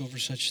anxious over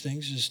such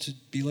things is to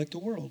be like the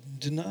world and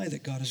deny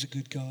that God is a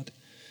good God.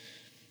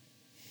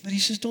 But he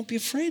says, don't be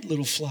afraid,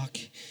 little flock.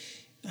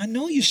 I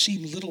know you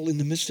seem little in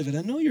the midst of it.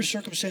 I know your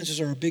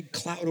circumstances are a big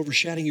cloud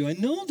overshadowing you. I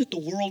know that the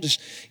world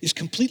is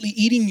completely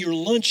eating your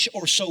lunch,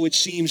 or so it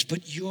seems,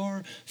 but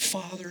your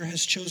Father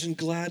has chosen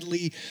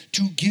gladly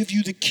to give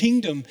you the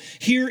kingdom.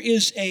 Here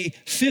is a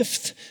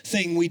fifth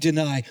thing we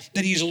deny,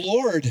 that he's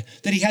Lord,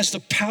 that he has the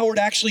power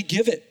to actually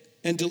give it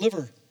and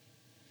deliver.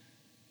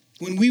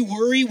 When we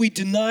worry, we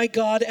deny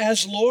God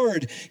as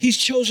Lord. He's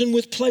chosen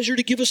with pleasure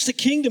to give us the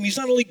kingdom. He's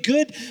not only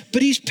good,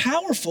 but he's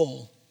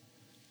powerful.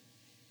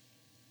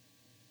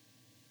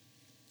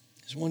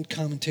 As one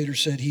commentator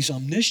said, he's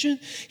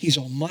omniscient, he's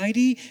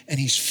almighty, and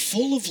he's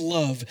full of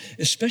love,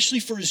 especially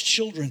for his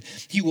children.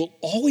 He will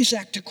always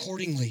act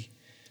accordingly.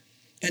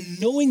 And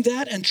knowing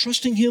that and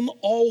trusting him,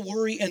 all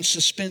worry and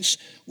suspense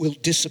will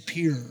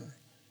disappear.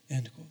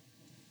 End quote.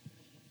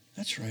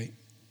 That's right.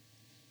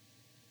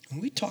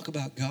 When we talk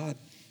about God,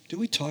 do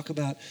we talk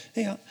about,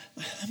 hey,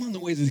 I'm on the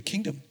way to the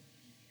kingdom.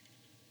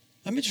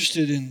 I'm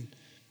interested in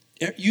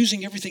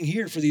using everything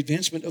here for the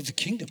advancement of the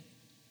kingdom.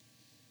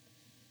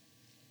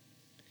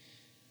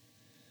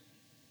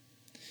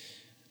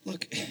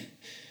 Look,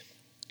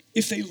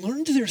 if they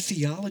learned their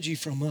theology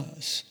from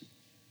us,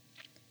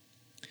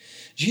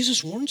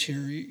 Jesus warns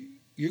here,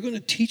 you're going to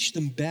teach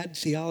them bad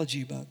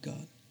theology about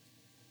God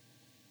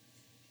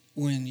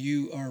when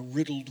you are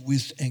riddled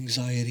with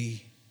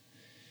anxiety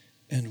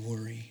and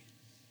worry.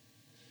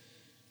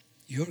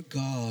 Your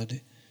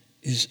God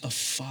is a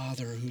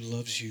Father who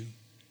loves you.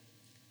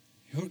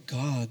 Your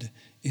God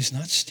is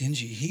not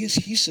stingy. He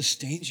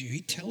sustains you.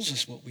 He tells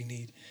us what we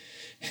need.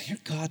 And your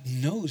God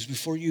knows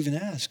before you even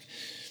ask.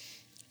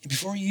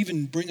 Before you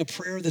even bring a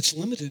prayer that's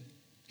limited,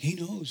 he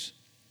knows.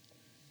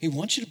 He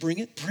wants you to bring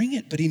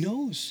it, but he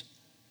knows.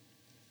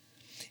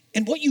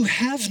 And what you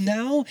have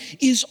now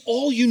is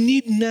all you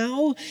need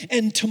now,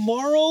 and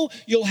tomorrow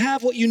you'll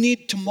have what you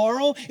need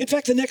tomorrow. In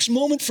fact, the next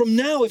moment from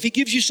now, if he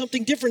gives you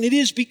something different, it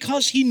is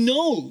because he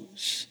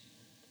knows.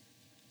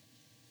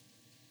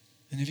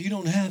 And if you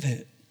don't have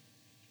it,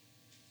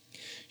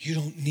 you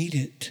don't need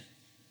it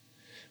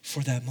for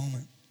that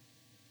moment.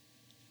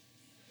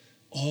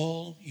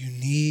 All you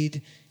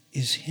need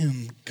is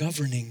him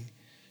governing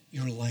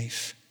your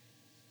life.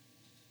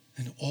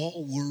 And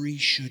all worry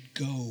should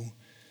go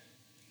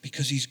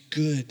because he's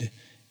good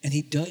and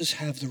he does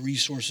have the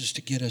resources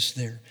to get us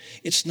there.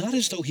 It's not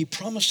as though he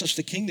promised us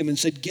the kingdom and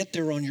said, get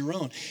there on your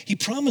own. He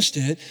promised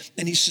it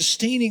and he's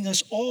sustaining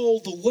us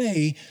all the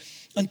way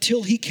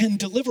until he can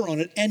deliver on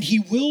it, and he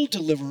will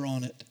deliver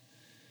on it.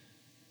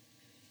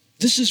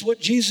 This is what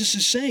Jesus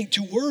is saying.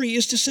 To worry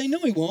is to say, no,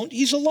 he won't.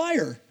 He's a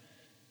liar.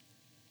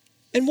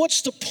 And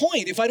what's the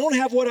point? If I don't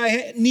have what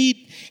I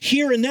need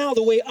here and now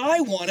the way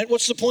I want it,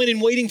 what's the point in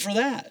waiting for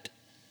that?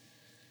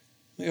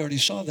 We already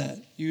saw that.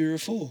 You're a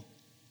fool.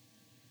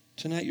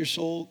 Tonight your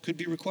soul could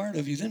be required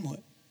of you. Then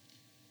what?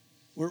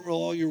 Where will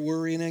all your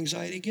worry and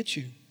anxiety get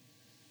you?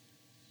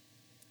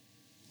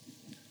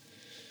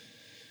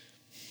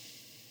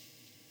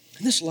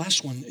 And this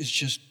last one is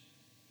just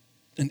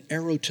an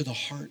arrow to the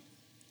heart.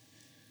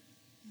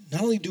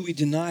 Not only do we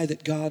deny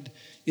that God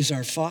is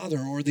our Father,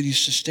 or that he's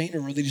sustainer,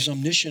 or that he's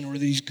omniscient, or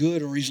that he's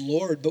good, or he's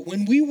Lord, but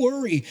when we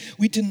worry,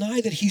 we deny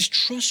that he's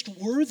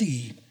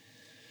trustworthy.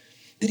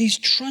 That he's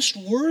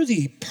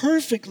trustworthy,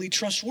 perfectly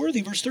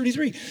trustworthy. Verse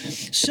 33,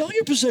 sell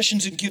your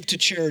possessions and give to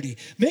charity.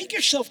 Make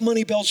yourself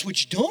money belts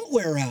which don't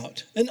wear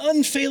out, an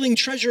unfailing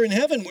treasure in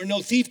heaven where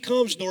no thief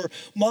comes nor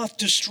moth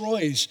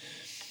destroys.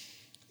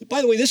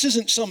 By the way, this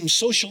isn't some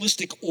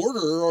socialistic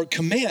order or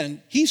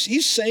command.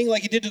 He's saying,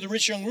 like he did to the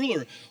rich young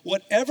ruler,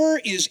 whatever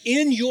is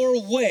in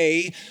your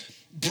way,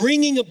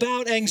 bringing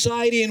about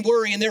anxiety and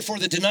worry, and therefore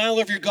the denial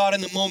of your God in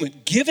the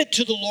moment, give it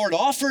to the Lord.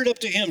 Offer it up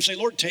to him. Say,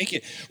 Lord, take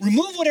it.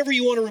 Remove whatever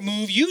you want to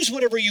remove. Use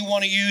whatever you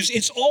want to use.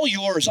 It's all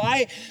yours.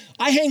 I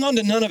hang on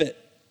to none of it.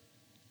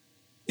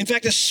 In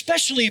fact,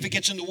 especially if it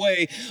gets in the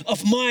way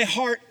of my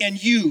heart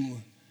and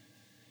you.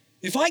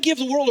 If I give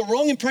the world a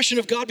wrong impression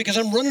of God because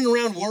I'm running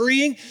around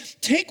worrying,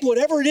 take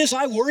whatever it is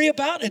I worry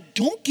about and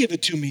don't give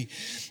it to me.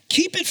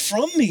 Keep it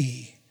from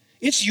me.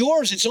 It's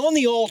yours. It's on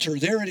the altar.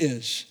 There it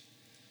is.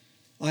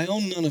 I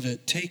own none of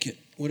it. Take it.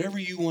 Whatever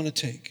you want to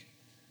take.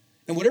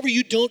 And whatever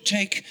you don't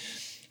take,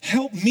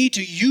 help me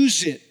to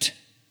use it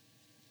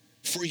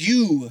for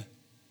you,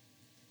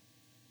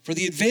 for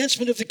the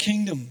advancement of the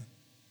kingdom.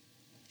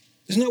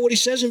 Isn't that what he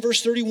says in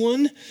verse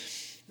 31?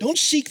 Don't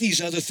seek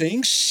these other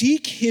things.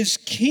 Seek his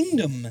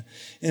kingdom.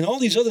 And all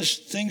these other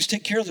things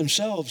take care of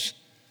themselves.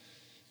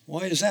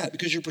 Why is that?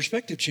 Because your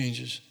perspective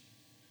changes.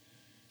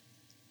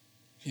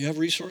 You have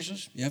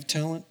resources. You have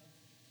talent.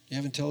 You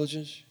have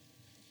intelligence.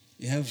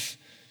 You have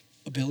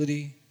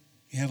ability.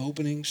 You have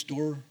openings,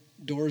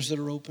 doors that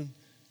are open.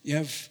 You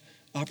have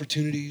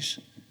opportunities.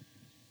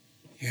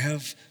 You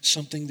have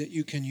something that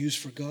you can use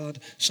for God,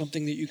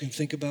 something that you can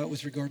think about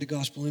with regard to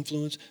gospel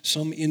influence.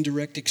 Some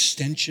indirect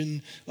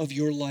extension of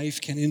your life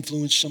can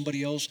influence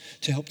somebody else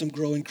to help them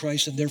grow in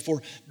Christ and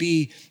therefore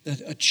be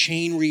a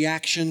chain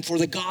reaction for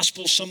the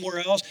gospel somewhere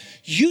else.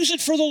 Use it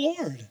for the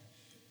Lord.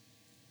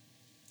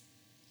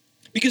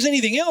 Because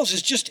anything else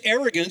is just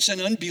arrogance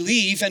and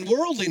unbelief and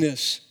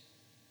worldliness.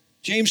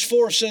 James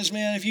 4 says,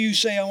 man, if you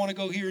say, I want to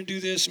go here and do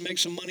this and make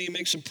some money and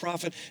make some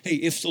profit, hey,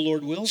 if the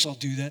Lord wills, I'll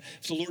do that.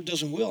 If the Lord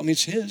doesn't will, I mean,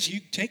 it's his.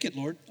 You take it,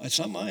 Lord. It's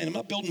not mine. I'm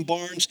not building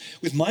barns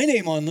with my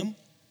name on them.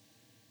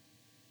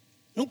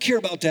 I don't care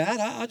about that.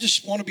 I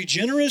just want to be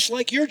generous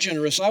like you're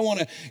generous. I want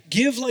to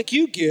give like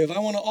you give. I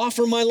want to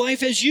offer my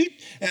life as you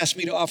asked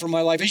me to offer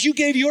my life, as you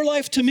gave your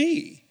life to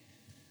me.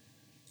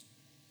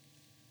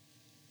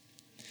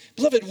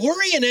 Beloved,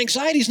 worry and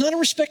anxiety is not a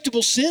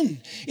respectable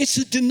sin. It's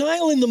a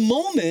denial in the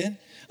moment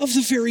of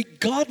the very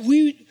God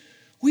we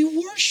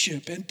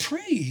worship and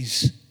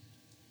praise.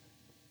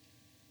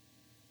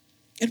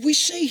 And we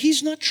say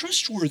he's not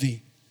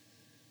trustworthy.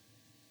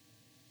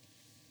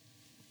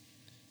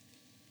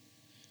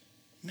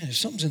 Man, if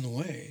something's in the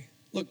way.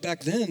 Look,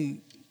 back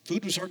then,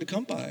 food was hard to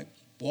come by.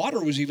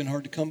 Water was even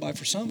hard to come by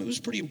for some. It was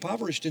pretty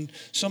impoverished in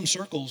some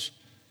circles.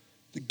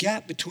 The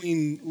gap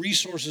between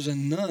resources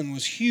and none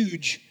was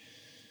huge.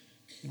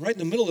 And right in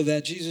the middle of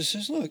that, Jesus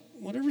says, look,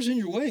 whatever's in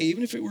your way,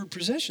 even if it were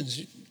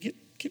possessions,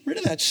 get rid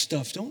of that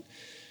stuff.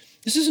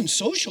 This isn't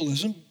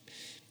socialism.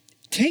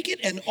 Take it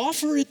and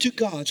offer it to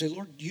God. Say,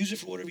 Lord, use it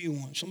for whatever you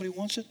want. Somebody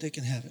wants it, they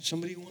can have it.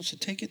 Somebody wants to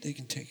take it, they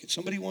can take it.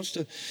 Somebody wants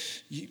to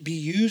be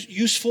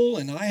useful,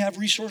 and I have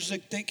resources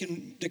that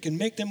can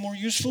make them more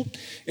useful.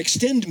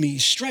 Extend me,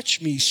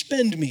 stretch me,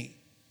 spend me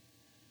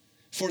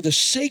for the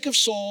sake of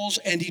souls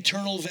and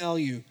eternal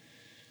value.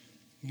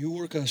 You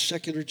work a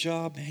secular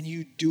job, and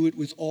you do it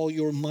with all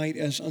your might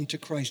as unto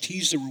Christ.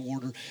 He's the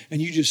rewarder.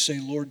 And you just say,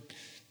 Lord,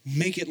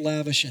 make it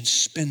lavish and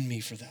spend me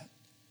for that.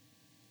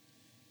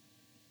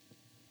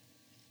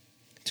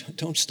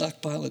 Don't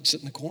stockpile it, sit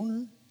in the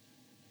corner.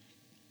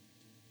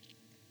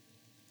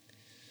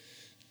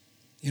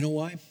 You know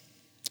why?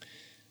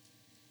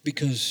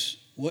 Because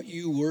what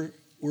you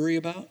worry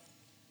about,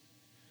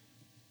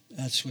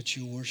 that's what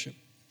you worship.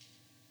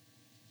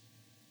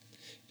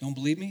 Don't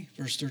believe me?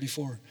 Verse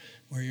 34,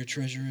 where your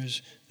treasure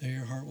is, there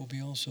your heart will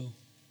be also.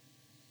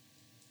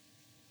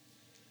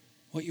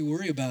 What you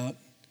worry about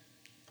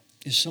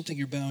is something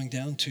you're bowing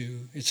down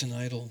to. It's an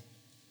idol.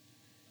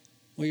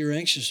 What you're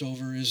anxious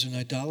over is an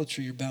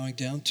idolatry you're bowing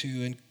down to,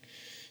 and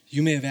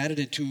you may have added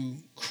it to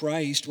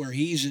Christ where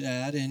he's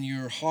at in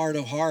your heart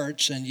of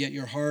hearts, and yet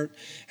your heart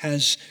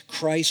has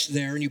Christ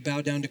there, and you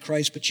bow down to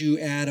Christ, but you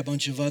add a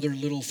bunch of other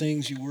little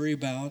things you worry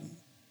about.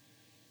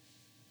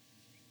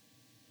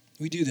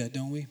 We do that,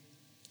 don't we?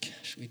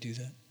 Gosh, we do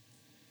that.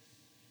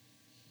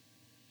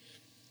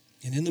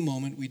 And in the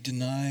moment, we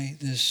deny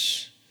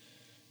this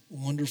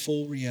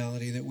wonderful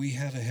reality that we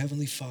have a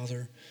Heavenly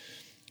Father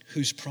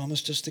who's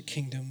promised us the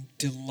kingdom,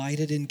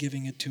 delighted in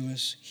giving it to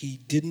us. He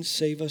didn't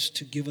save us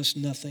to give us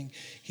nothing.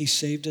 He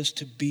saved us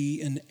to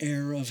be an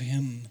heir of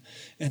him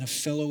and a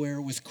fellow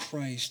heir with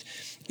Christ.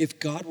 If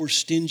God were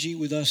stingy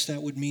with us,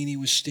 that would mean he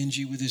was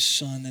stingy with his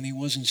son, and he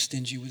wasn't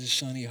stingy with his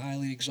son. He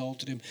highly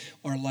exalted him.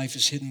 Our life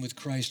is hidden with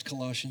Christ,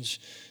 Colossians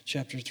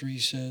chapter 3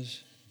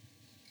 says.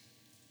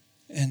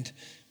 And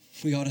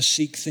we ought to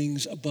seek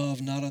things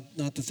above, not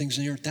the things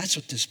on the earth. That's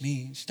what this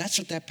means. That's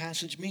what that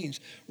passage means.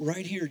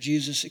 Right here,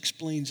 Jesus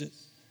explains it.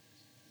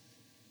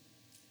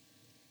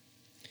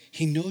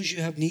 He knows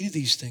you have need of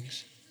these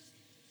things.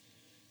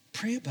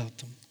 Pray about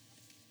them.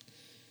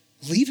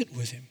 Leave it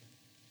with him.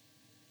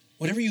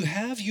 Whatever you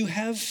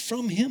have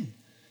from him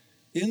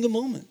in the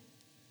moment.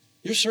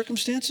 Your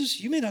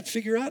circumstances, you may not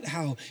figure out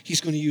how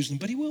he's going to use them,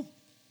 but he will.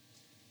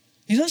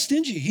 He's not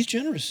stingy. He's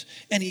generous.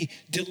 And he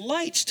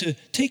delights to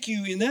take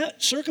you in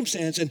that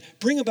circumstance and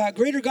bring about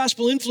greater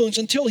gospel influence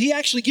until he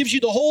actually gives you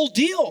the whole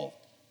deal.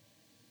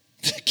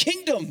 The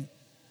kingdom.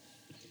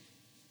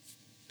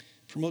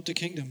 Promote the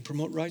kingdom.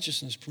 Promote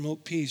righteousness.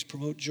 Promote peace.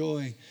 Promote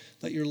joy.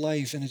 Let your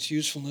life and its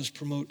usefulness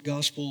promote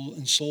gospel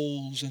and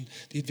souls and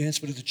the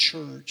advancement of the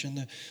church and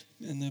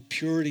the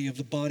purity of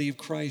the body of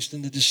Christ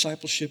and the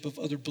discipleship of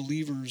other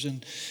believers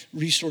and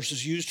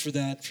resources used for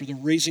that, for the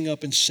raising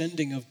up and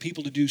sending of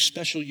people to do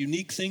special,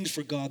 unique things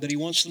for God that he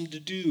wants them to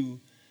do.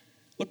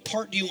 What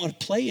part do you want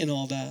to play in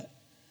all that?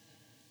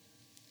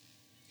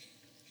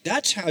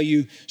 That's how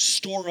you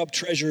store up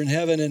treasure in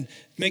heaven and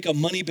make a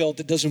money belt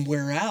that doesn't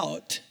wear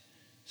out.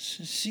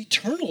 It's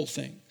eternal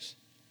things.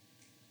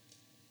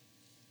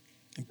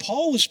 And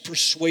Paul was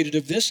persuaded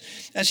of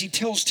this as he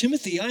tells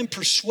Timothy, I'm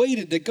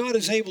persuaded that God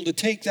is able to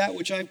take that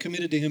which I've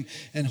committed to him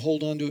and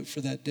hold on to it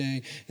for that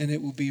day. And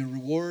it will be a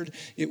reward.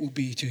 It will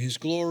be to his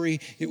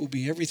glory. It will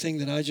be everything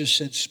that I just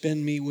said,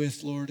 spend me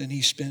with, Lord, and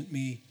he spent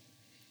me.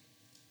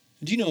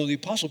 And do you know, the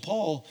Apostle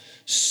Paul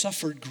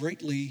suffered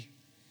greatly.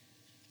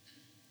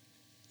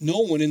 No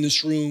one in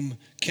this room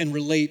can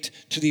relate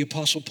to the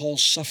Apostle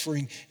Paul's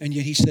suffering, and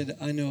yet he said,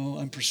 I know,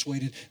 I'm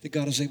persuaded that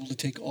God is able to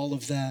take all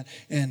of that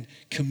and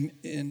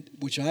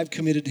which I've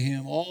committed to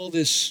him, all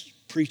this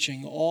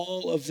preaching,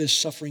 all of this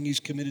suffering he's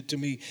committed to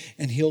me,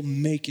 and he'll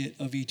make it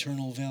of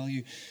eternal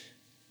value.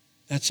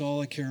 That's all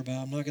I care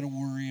about. I'm not going to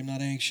worry. I'm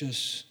not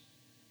anxious.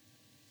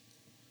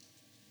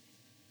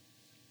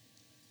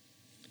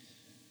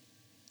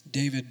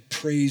 David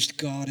praised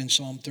God in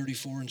Psalm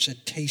 34 and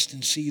said, taste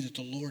and see that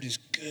the Lord is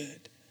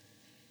good.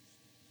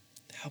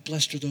 How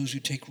blessed are those who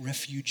take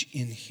refuge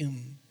in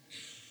him.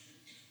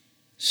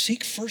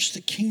 Seek first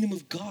the kingdom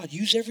of God.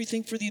 Use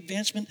everything for the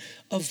advancement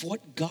of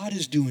what God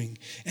is doing.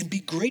 And be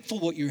grateful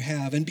what you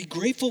have, and be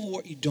grateful for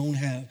what you don't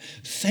have.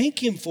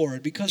 Thank him for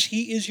it, because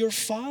he is your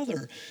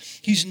Father.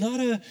 He's not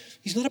a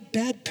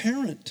bad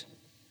parent.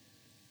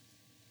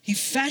 He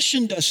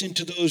fashioned us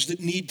into those that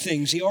need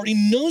things. He already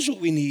knows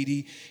what we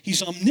need.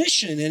 He's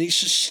omniscient, and he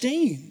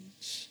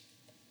sustains.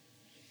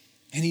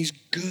 And he's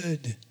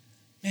good.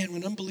 Man,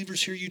 when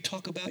unbelievers hear you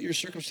talk about your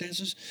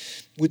circumstances,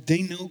 would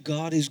they know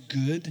God is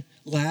good,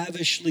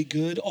 lavishly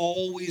good,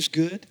 always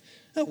good?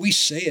 We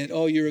say it,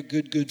 oh, you're a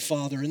good, good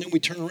Father, and then we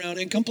turn around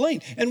and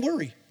complain and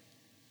worry.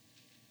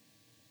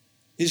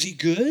 Is he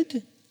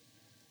good?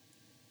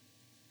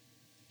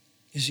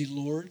 Is he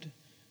Lord?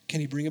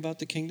 Can he bring about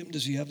the kingdom?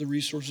 Does he have the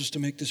resources to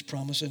make this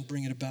promise and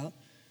bring it about?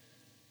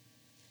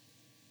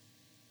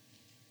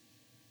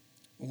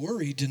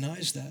 Worry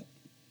denies that.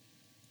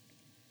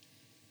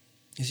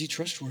 Is he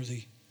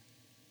trustworthy?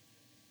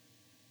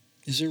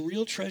 Is there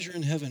real treasure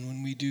in heaven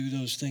when we do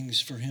those things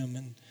for him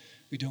and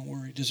we don't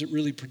worry? Does it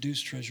really produce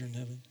treasure in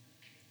heaven?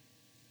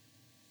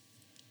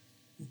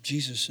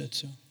 Jesus said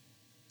so.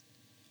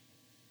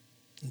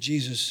 And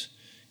Jesus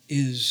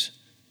is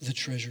the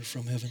treasure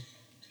from heaven.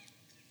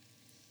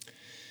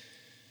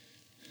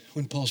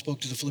 When Paul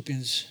spoke to the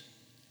Philippians,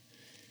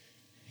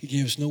 he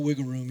gave us no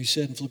wiggle room. He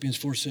said in Philippians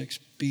 4:6,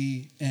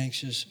 be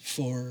anxious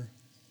for,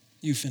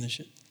 you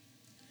finish it.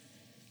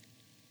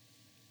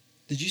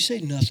 Did you say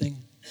nothing?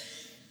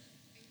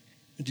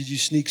 Or did you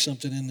sneak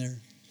something in there?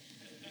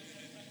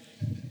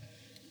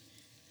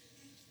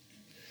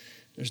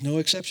 There's no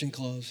exception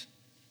clause.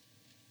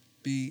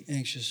 Be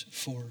anxious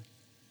for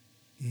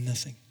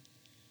nothing.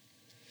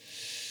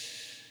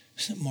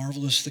 Isn't it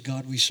marvelous, the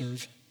God we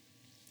serve?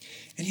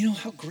 And you know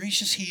how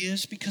gracious he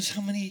is? Because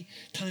how many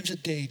times a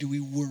day do we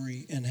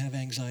worry and have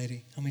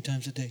anxiety? How many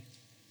times a day?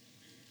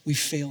 We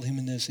fail him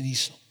in this, and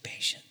he's so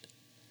patient.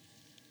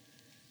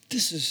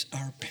 This is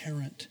our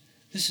parent.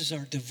 This is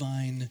our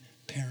divine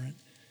parent,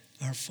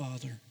 our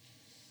Father.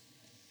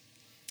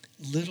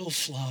 Little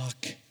flock,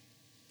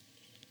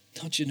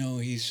 don't you know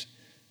he's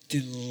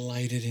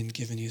delighted in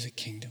giving you the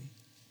kingdom?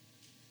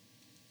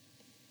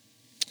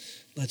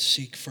 Let's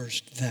seek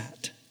first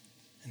that,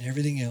 and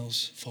everything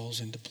else falls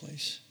into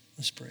place.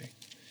 Let's pray.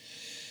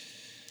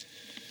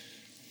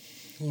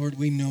 Lord,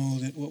 we know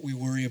that what we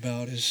worry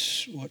about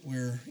is what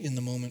we're in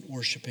the moment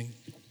worshiping.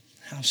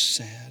 How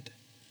sad.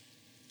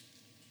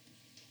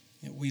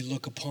 We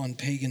look upon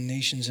pagan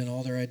nations and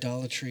all their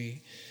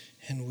idolatry,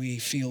 and we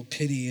feel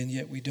pity, and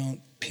yet we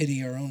don't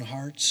pity our own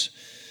hearts.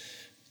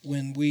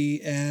 When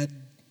we add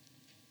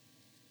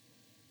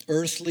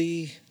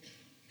earthly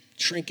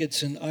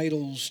trinkets and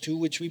idols to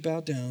which we bow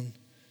down,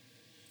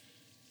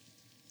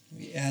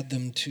 we add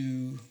them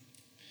to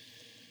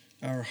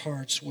our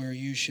hearts where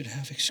you should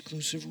have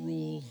exclusive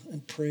rule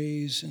and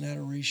praise and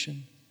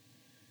adoration.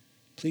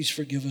 Please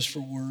forgive us for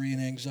worry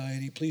and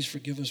anxiety. Please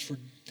forgive us for,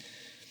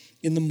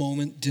 in the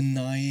moment,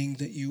 denying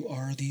that you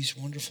are these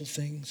wonderful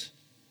things.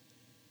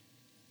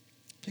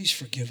 Please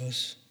forgive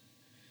us.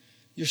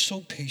 You're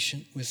so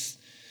patient with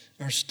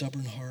our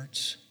stubborn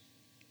hearts.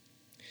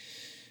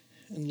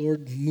 And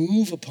Lord,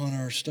 move upon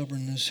our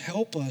stubbornness.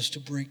 Help us to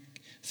break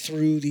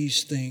through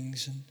these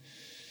things. And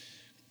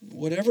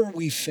whatever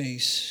we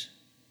face,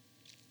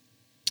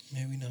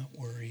 may we not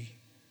worry.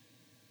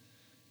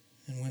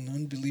 And when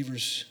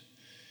unbelievers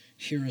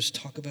hear us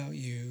talk about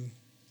you,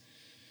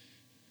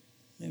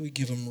 may we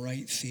give them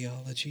right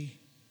theology,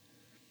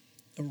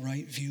 a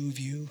right view of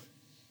you.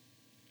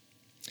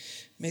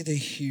 May they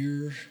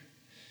hear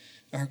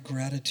our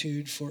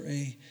gratitude for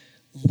a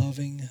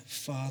loving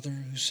Father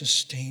who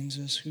sustains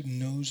us, who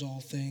knows all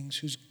things,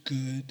 who's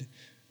good,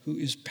 who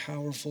is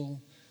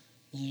powerful,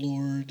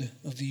 Lord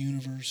of the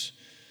universe,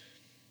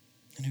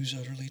 and who's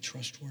utterly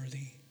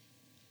trustworthy.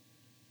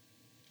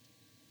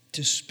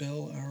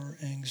 Dispel our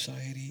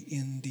anxiety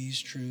in these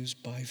truths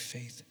by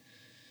faith.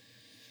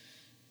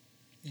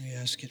 We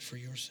ask it for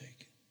your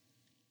sake.